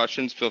has any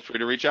questions, feel free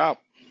to reach out.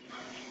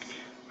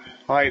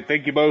 All right.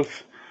 Thank you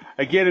both.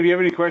 Again, if you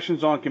have any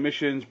questions on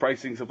commissions,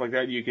 pricing, stuff like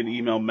that, you can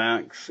email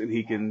Max and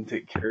he can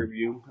take care of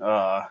you.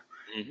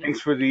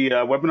 Thanks for the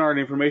webinar and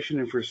information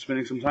and for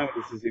spending some time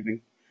with us this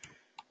evening.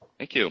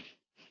 Thank you.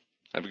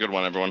 Have a good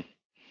one, everyone.